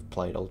since I've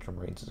played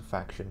Ultramarines as a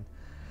faction.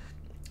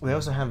 They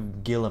also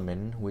have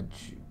Guilliman,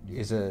 which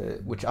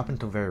up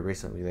until very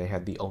recently they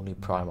had the only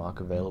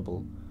Primarch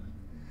available.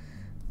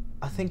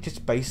 I think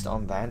just based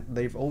on that,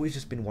 they've always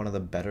just been one of the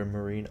better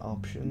Marine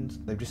options.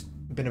 They've just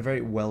been a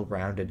very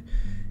well-rounded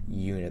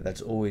unit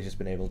that's always just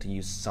been able to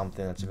use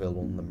something that's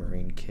available in the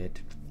Marine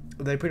kit.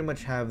 They pretty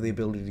much have the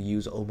ability to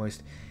use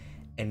almost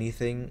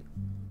anything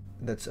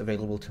that's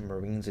available to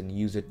Marines and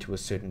use it to a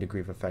certain degree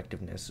of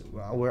effectiveness,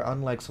 where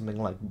unlike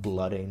something like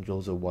Blood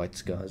Angels or White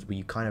Scars, where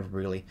you kind of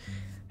really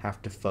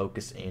have to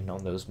focus in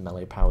on those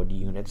melee powered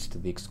units to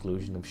the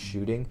exclusion of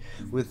shooting,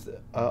 with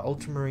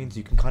Ultramarines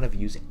you can kind of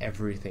use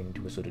everything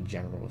to a sort of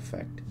general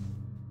effect.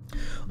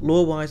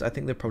 Lore wise, I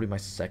think they're probably my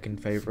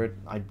second favorite.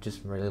 I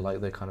just really like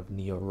their kind of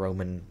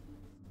neo-Roman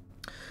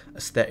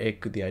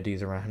aesthetic, the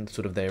ideas around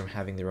sort of they're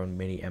having their own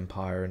mini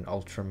empire in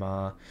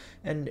Ultramar,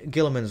 and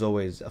Guilliman's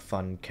always a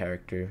fun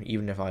character,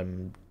 even if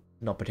I'm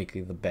not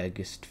particularly the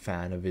biggest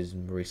fan of his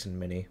recent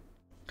mini.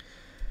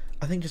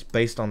 I think just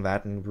based on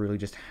that and really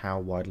just how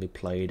widely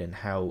played and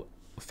how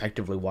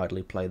effectively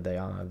widely played they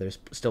are, there's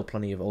still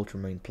plenty of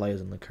Ultramarine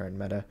players in the current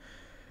meta.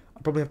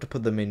 I'll probably have to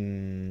put them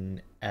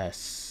in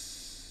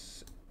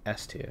S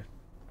tier.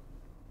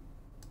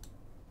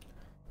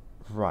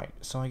 Right,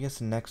 so I guess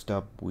next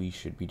up we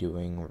should be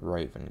doing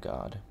Raven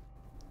Guard.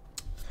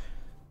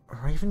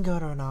 Raven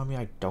Guard are an army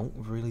I don't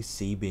really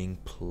see being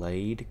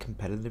played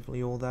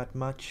competitively all that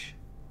much.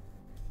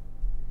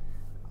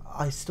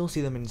 I still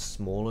see them in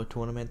smaller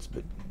tournaments,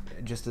 but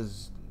just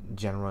as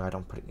general, I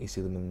don't particularly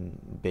see them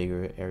in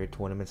bigger area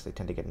tournaments. They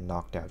tend to get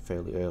knocked out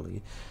fairly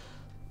early.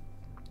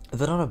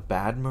 They're not a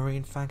bad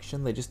Marine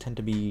faction, they just tend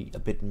to be a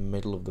bit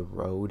middle of the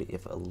road,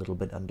 if a little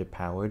bit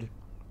underpowered.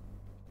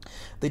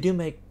 They do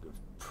make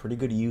pretty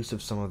good use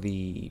of some of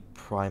the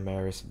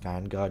Primaris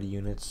Vanguard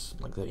units,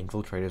 like the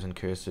Infiltrators and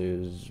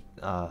Cursors,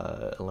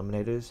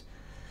 Eliminators.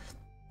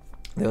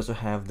 They also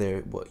have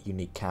their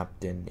unique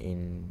captain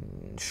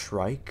in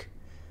Shrike.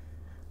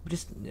 But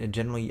just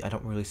generally, I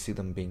don't really see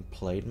them being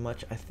played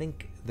much. I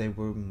think they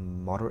were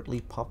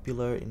moderately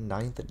popular in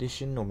 9th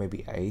edition, or maybe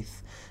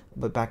 8th.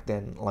 But back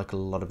then, like a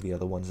lot of the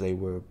other ones, they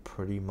were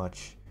pretty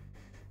much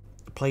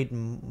played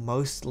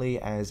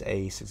mostly as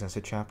a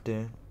successor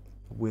chapter,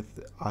 with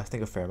I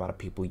think a fair amount of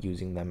people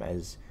using them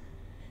as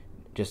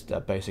just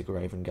a basic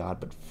Raven Guard,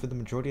 but for the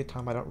majority of the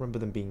time I don't remember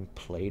them being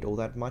played all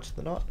that much.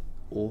 They're not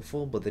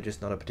awful, but they're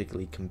just not a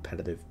particularly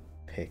competitive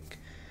pick.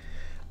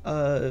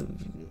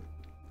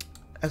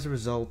 As a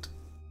result,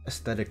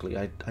 aesthetically,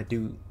 I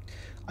do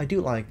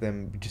like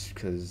them just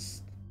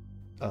because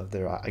of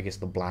their, I guess,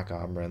 the black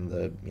armor and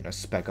the,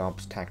 Spec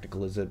Ops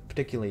tactical is a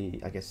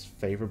particularly, I guess,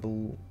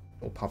 favorable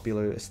or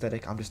popular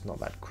aesthetic. I'm just not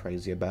that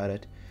crazy about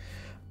it.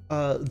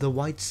 The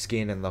white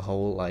skin and the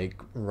whole,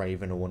 like,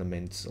 raven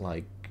ornaments,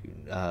 like,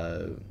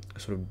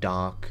 sort of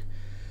dark,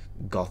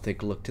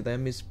 gothic look to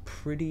them is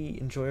pretty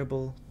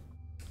enjoyable.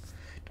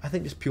 I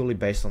think just purely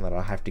based on that,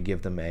 I have to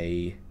give them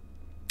a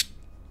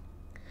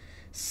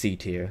C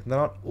tier. They're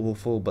not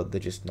awful, but they're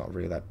just not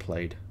really that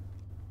played.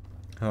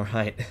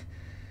 Alright.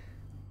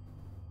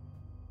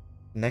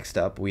 Next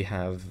up, we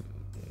have,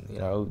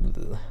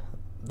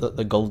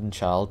 the Golden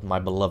Child, my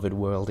beloved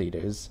World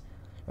Eaters.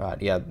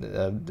 Right, yeah,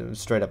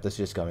 straight up, this is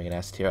just going in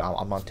S tier.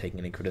 I'm not taking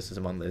any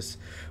criticism on this.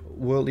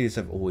 World Eaters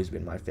have always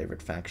been my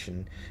favorite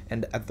faction,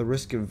 and at the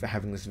risk of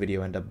having this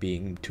video end up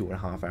being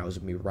 2.5 hours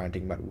of me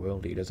ranting about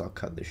World Eaters, I'll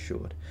cut this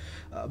short.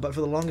 But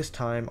for the longest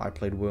time, I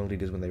played World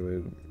Eaters when they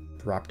were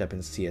wrapped up in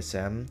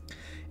CSM,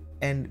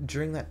 and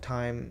during that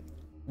time,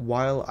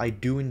 while I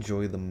do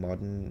enjoy the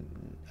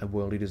modern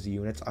World Eaters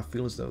units, I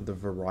feel as though the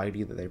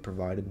variety that they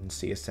provided in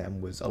CSM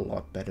was a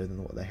lot better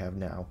than what they have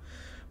now.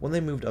 When they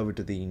moved over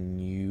to the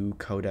new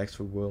codex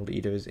for World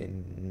Eaters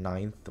in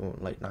 9th, or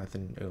late 9th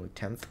and early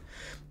 10th,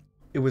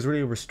 it was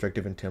really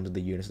restrictive in terms of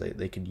the units that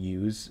they could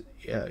use.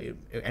 It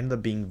ended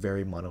up being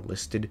very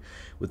monolisted,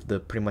 with the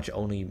pretty much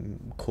only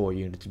core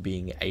units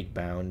being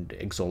 8-bound,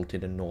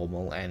 Exalted and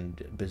Normal,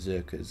 and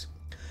Berserkers,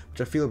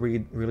 which I feel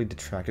really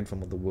detracted from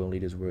what the World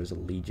Eaters were as a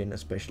legion,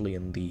 especially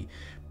in the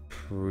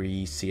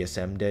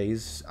pre-CSM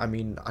days. I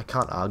mean, I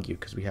can't argue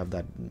because we have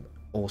that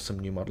awesome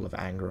new model of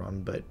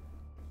Angron, but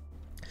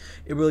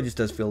it really just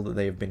does feel that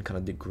they have been kind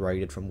of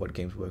degraded from what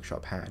Games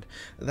Workshop had.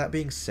 That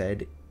being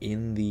said,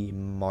 in the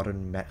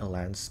modern meta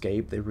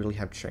landscape, they really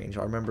have changed.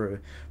 I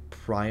remember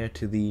prior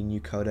to the new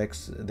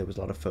codex, there was a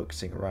lot of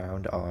focusing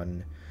around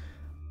on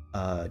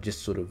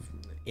just sort of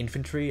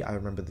infantry. I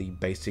remember the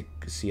basic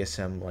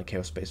CSM, like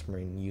Chaos Space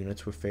Marine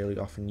units, were fairly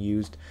often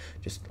used,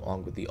 just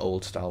along with the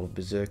old style of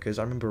Berserkers.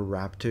 I remember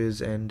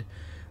Raptors and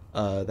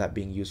that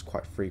being used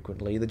quite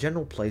frequently. The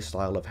general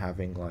playstyle of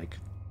having, like,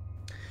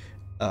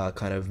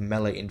 kind of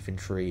melee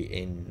infantry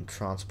in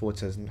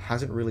transports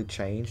hasn't really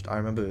changed. I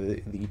remember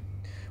the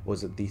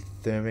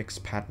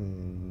Thermix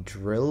pattern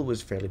drill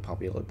was fairly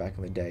popular back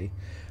in the day.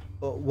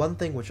 But one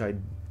thing which I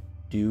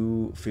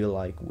do feel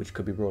like which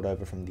could be brought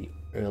over from the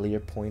earlier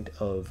point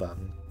of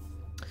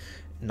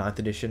 9th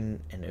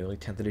edition and early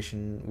 10th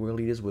edition World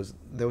Eaters was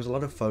there was a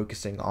lot of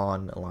focusing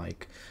on,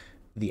 like,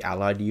 the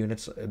allied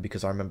units,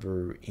 because I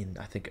remember in,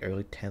 I think,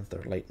 early 10th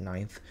or late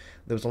 9th,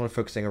 there was a lot of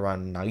focusing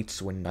around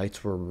knights, when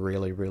knights were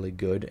really, really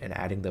good, and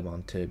adding them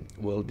onto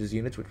World Eaters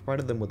units, which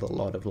provided them with a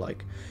lot of,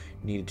 like,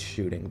 needed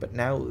shooting. But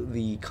now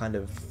the kind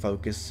of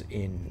focus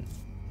in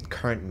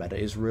current meta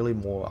is really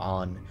more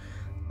on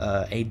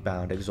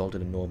 8-bound,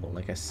 Exalted and Normal,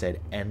 like I said,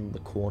 and the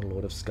Khorne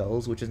Lord of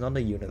Skulls, which is not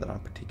a unit that I'm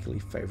particularly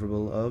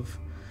favourable of.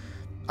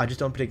 I just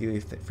don't particularly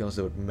feel as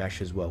though it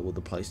meshes well with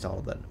the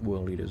playstyle that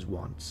World Leaders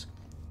wants.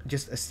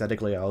 Just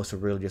aesthetically, I also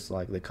really just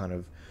like the kind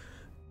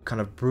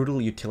of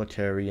brutal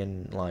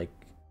utilitarian, like,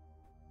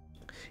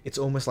 it's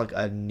almost like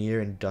a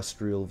near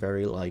industrial,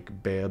 very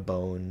like bare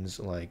bones,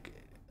 like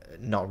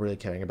not really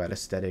caring about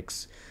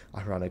aesthetics,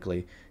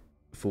 ironically,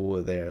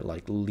 for their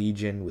like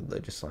Legion with the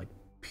just like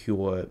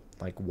pure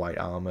like white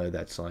armor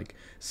that's like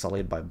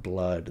sullied by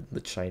blood,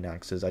 the chain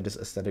axes. I just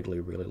aesthetically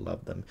really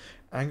love them.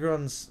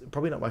 Angron's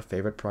probably not my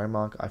favorite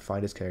Primarch. I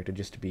find his character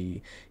just to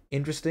be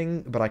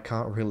interesting, but I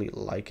can't really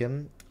like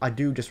him. I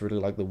do just really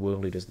like the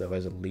World Leaders though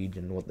as a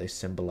Legion and what they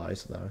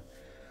symbolize though.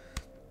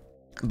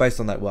 Based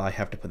on that, well, I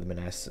have to put them in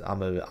S.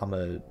 I'm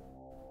a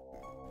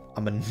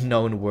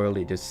known World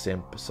Leaders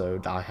simp,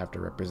 so I have to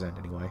represent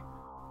anyway.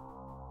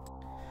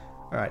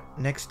 Alright,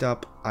 next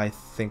up, I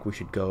think we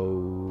should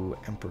go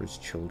Emperor's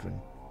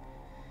Children.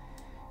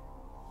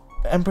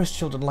 Emperor's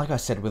Children, like I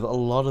said, with a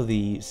lot of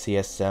the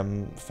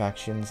CSM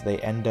factions, they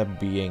end up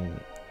being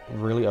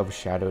really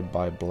overshadowed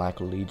by Black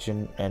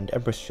Legion, and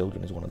Emperor's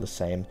Children is one of the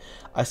same.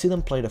 I see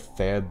them played a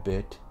fair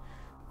bit,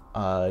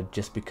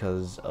 just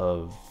because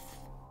of...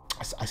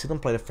 I see them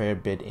played a fair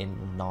bit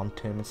in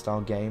non-tournament style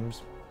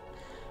games,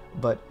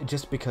 but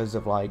just because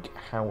of like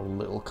how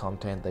little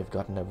content they've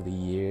gotten over the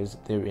years,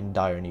 they're in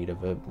dire need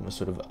of a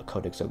sort of a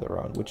codex of their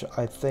own, which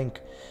I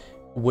think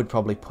would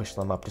probably push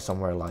them up to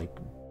somewhere like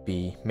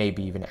B,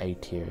 maybe even A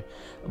tier.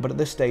 But at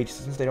this stage,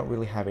 since they don't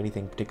really have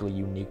anything particularly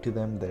unique to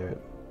them, they're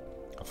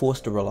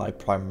forced to rely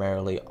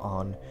primarily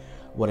on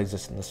what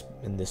exists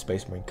in this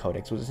Space Marine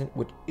codex,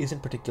 which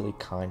isn't particularly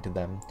kind to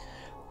them.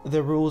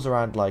 The rules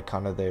around like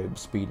kind of their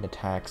speed and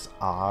attacks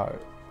are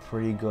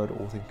pretty good,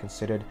 all things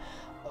considered,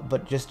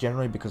 but just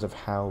generally because of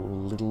how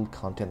little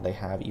content they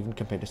have, even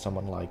compared to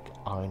someone like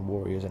Iron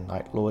Warriors and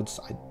Night Lords,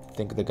 I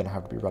think they're going to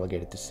have to be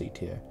relegated to C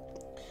tier.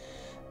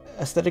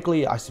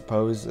 Aesthetically, I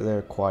suppose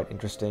they're quite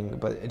interesting,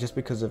 but just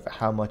because of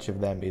how much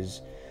of them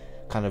is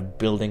kind of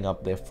building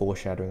up their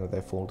foreshadowing of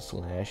their fall to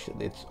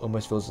Slaanesh, it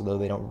almost feels as though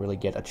they don't really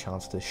get a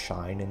chance to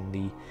shine in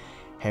the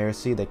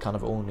Heresy. They kind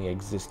of only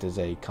exist as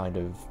a kind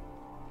of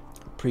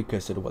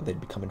precursor to what they'd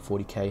become in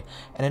 40k,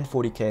 and in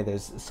 40k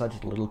there's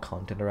such little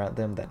content around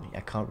them that I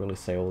can't really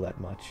say all that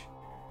much.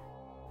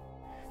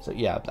 So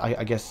yeah,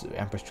 I guess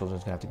Emperor's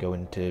Children's gonna have to go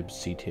into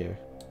C tier.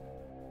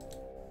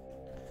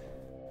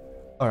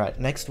 Alright,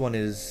 next one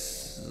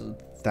is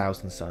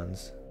Thousand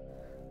Sons.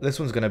 This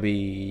one's gonna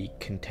be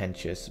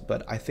contentious,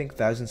 but I think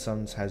Thousand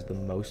Sons has the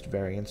most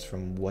variance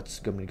from what's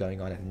been going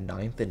on at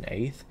 9th and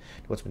 8th to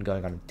what's been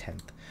going on in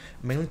 10th.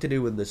 Mainly to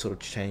do with the sort of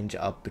change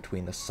up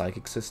between the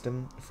psychic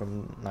system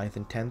from 9th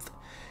and 10th.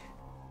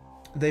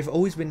 They've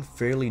always been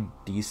fairly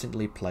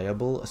decently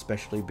playable,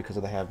 especially because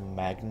they have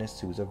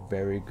Magnus, who's a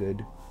very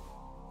good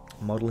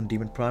model in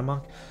Demon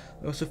Primarch.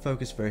 They also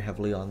focus very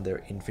heavily on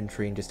their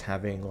infantry and just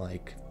having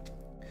like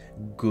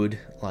good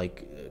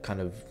like kind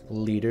of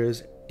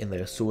leaders in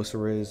their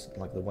sorcerers,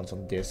 like the ones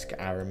on disc,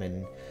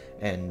 Araman,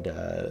 and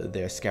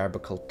their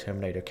Scarab cult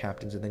Terminator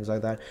captains and things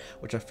like that,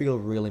 which I feel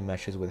really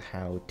meshes with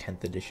how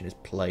 10th edition is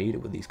played,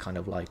 with these kind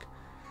of like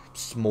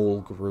small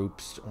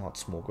groups, not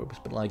small groups,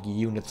 but like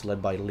units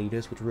led by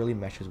leaders, which really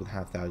meshes with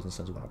how Thousand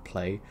Sons want to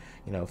play,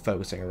 you know,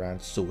 focusing around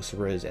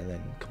sorcerers and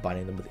then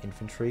combining them with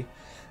infantry.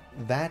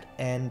 That,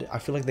 and I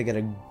feel like they get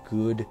a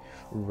good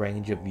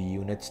range of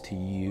units to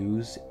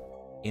use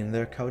in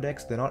their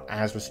codex. They're not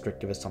as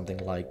restrictive as something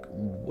like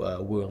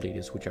World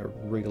Leaders, which are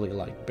really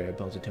like bare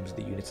bones in terms of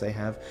the units they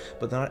have,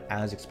 but they're not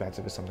as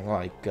expansive as something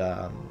like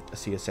a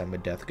CSM or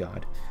Death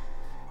Guard.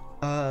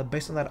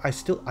 Based on that, I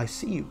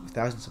see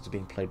Thousand Sons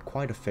being played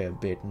quite a fair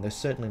bit, and they're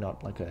certainly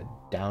not like a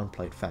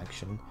downplayed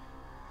faction.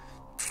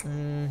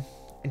 In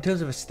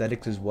terms of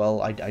aesthetics as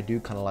well, I do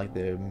kind of like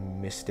the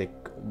mystic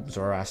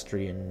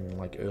Zoroastrian,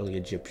 like early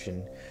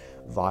Egyptian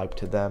vibe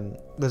to them.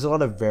 There's a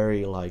lot of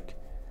very like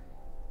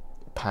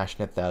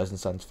passionate Thousand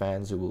Sons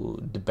fans who will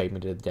debate me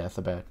to death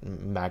about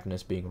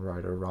Magnus being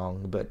right or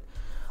wrong, but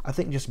I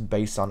think just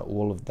based on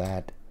all of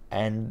that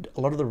and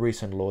a lot of the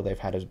recent lore they've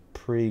had is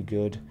pretty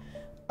good,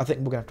 I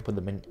think we're gonna have to put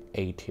them in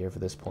A tier for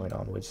this point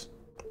onwards.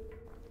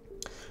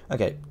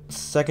 Okay,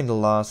 second to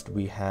last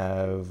we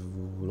have,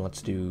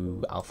 let's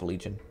do Alpha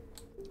Legion.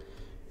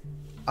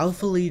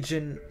 Alpha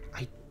Legion,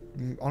 I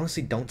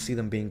honestly don't see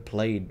them being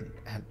played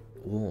at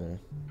all.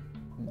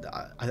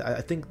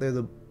 I think they're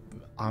the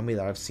army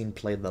that I've seen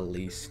played the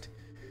least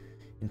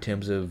in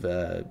terms of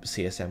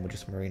CSM, or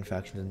just Marine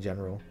factions in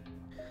general.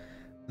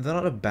 They're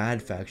not a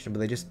bad faction, but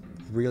they just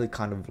really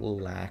kind of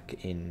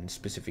lack in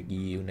specific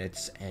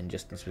units and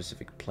just in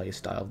specific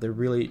playstyle. They're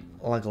really,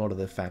 like a lot of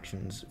the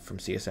factions from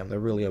CSM, they're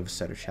really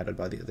overshadowed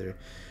by the other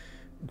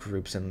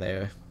groups in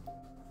there.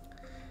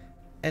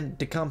 And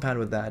to compound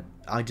with that,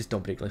 I just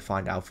don't particularly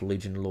find Alpha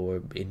Legion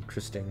lore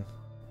interesting.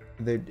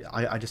 There's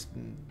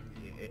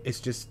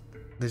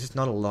just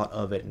not a lot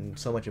of it, and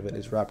so much of it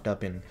is wrapped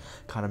up in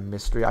kind of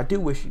mystery. I do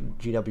wish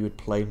GW would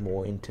play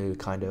more into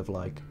kind of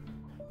like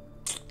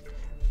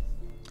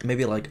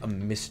maybe like a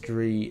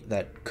mystery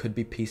that could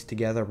be pieced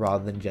together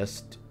rather than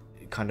just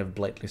kind of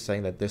blatantly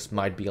saying that this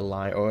might be a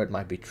lie, or it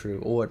might be true,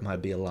 or it might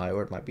be a lie,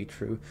 or it might be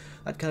true.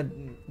 That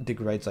kind of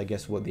degrades, I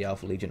guess, what the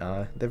Alpha Legion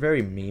are. They're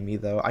very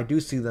memey, though. I do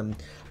see them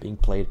being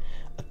played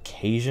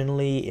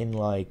occasionally in,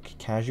 like,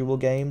 casual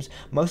games.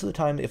 Most of the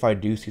time, if I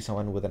do see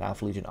someone with an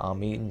Alpha Legion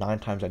army, 9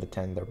 times out of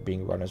 10, they're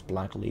being run as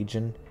Black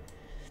Legion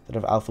instead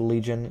of Alpha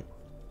Legion.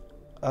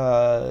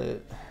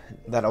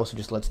 That also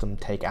just lets them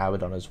take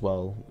Abaddon as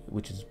well,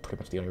 which is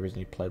pretty much the only reason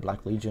you play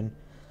Black Legion.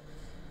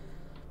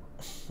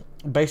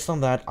 Based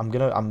on that,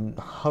 I'm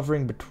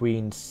hovering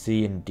between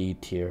C and D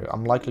tier.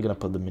 I'm likely gonna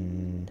put them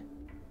in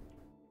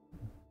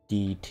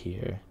D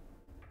tier.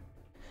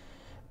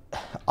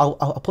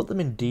 I'll put them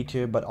in D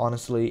tier, but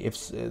honestly,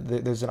 if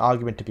there's an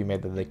argument to be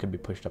made that they could be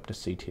pushed up to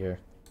C tier.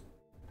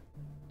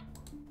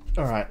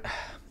 All right,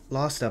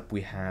 last up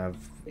we have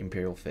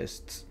Imperial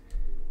Fists.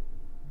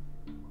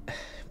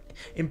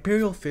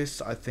 Imperial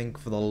Fists, I think,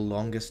 for the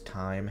longest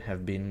time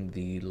have been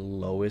the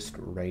lowest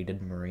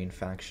rated Marine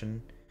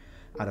faction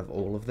out of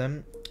all of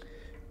them.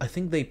 I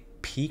think they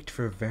peaked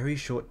for a very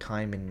short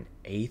time in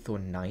 8th or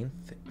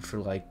 9th for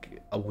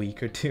like a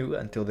week or two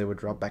until they were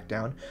dropped back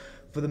down.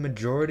 For the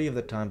majority of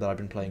the time that I've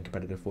been playing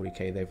competitive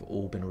 40k, they've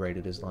all been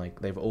rated as like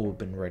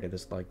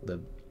the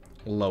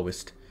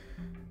lowest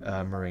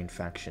Marine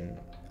faction.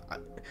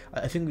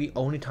 I think the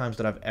only times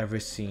that I've ever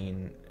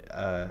seen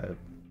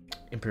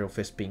Imperial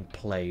Fist being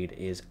played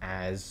is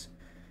as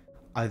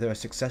either a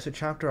successor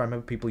chapter. I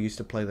remember people used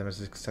to play them as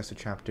a successor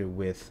chapter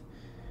with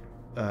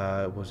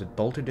was it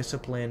Bolter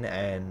Discipline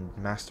and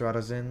Master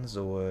Artisans,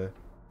 or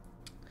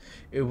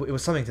it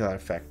was something to that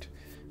effect,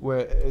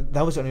 where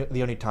that was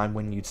the only time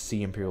when you'd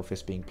see Imperial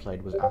Fist being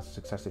played was as a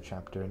successor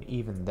chapter, and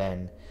even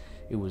then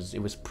it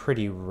was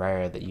pretty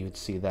rare that you would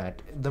see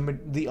that.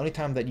 The only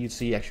time that you'd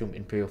see actual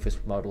Imperial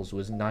Fist models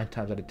was 9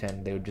 times out of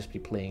 10 they would just be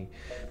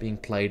being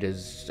played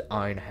as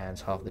Iron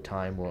Hands half the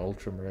time, or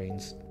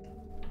Ultramarines.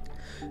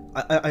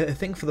 I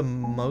think for the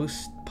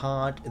most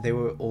part they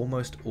were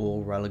almost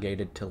all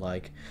relegated to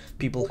like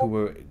people who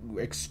were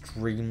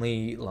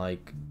extremely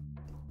like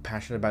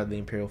passionate about the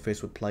Imperial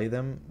Fist would play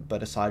them,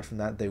 but aside from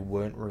that they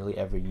weren't really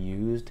ever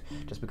used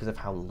just because of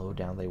how low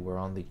down they were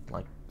on the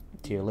like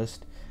tier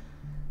list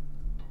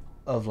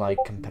of like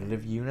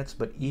competitive units.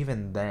 But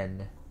even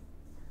then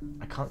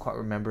I can't quite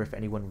remember if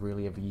anyone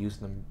really ever used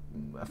them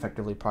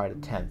effectively prior to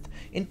 10th.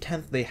 In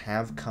 10th they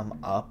have come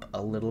up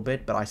a little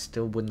bit, but I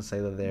still wouldn't say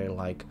that they're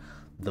like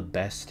the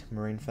best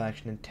Marine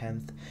faction in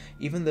 10th.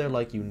 Even their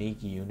like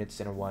unique units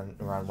in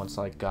around ones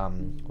like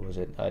what was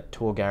it,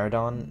 Tor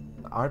Garadon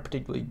aren't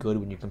particularly good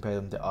when you compare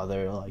them to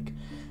other like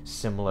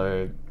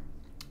similar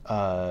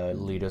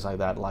leaders like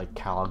that, like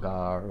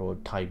Calgar or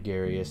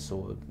Tigerius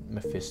or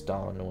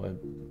Mephiston or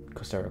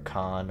Kosera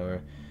Khan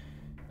or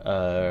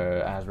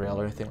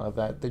Azrael or anything like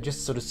that. They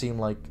just sort of seem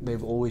like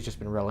they've always just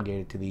been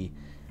relegated to the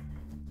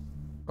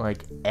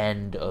like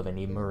end of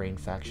any Marine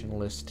faction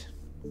list.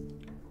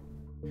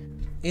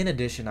 In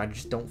addition, I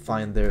just don't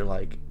find their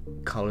like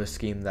color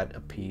scheme that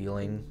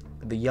appealing.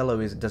 The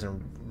yellow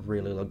doesn't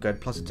really look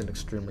good, plus it's an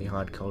extremely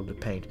hard color to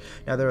paint.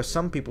 Now there are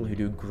some people who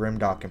do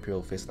grimdark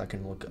Imperial Fist that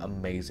can look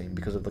amazing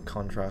because of the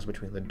contrast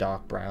between the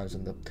dark browns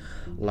and the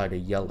lighter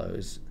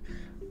yellows.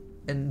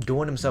 And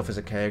Dorn himself as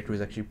a character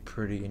is actually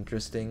pretty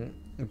interesting,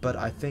 but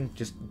I think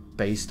just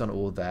based on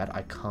all that,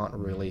 I can't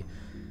really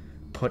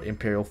put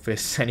Imperial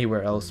Fists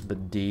anywhere else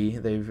but D.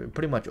 They've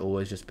pretty much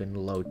always just been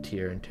low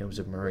tier in terms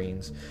of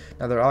Marines.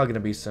 Now there are going to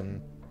be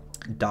some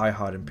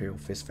die-hard Imperial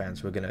Fist fans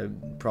who are going to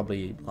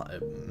probably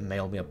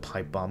mail me a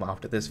pipe bomb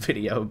after this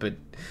video, but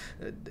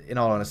in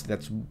all honesty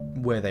that's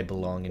where they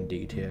belong in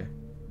D tier.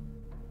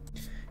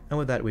 And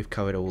with that, we've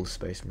covered all the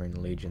Space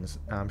Marine Legions.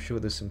 I'm sure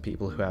there's some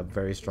people who have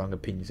very strong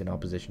opinions in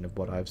opposition of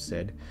what I've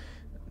said.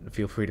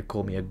 Feel free to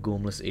call me a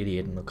gormless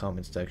idiot in the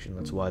comments section,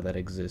 that's why that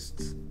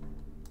exists.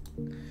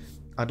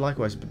 I'd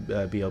likewise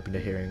be open to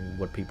hearing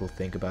what people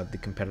think about the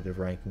competitive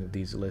ranking of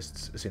these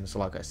lists, since,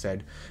 like I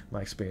said,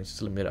 my experience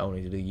is limited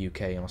only to the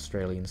UK and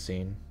Australian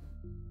scene.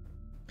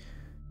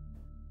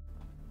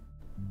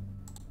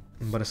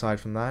 But aside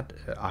from that,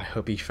 I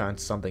hope you found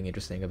something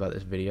interesting about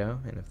this video,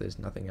 and if there's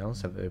nothing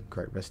else, have a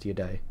great rest of your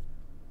day.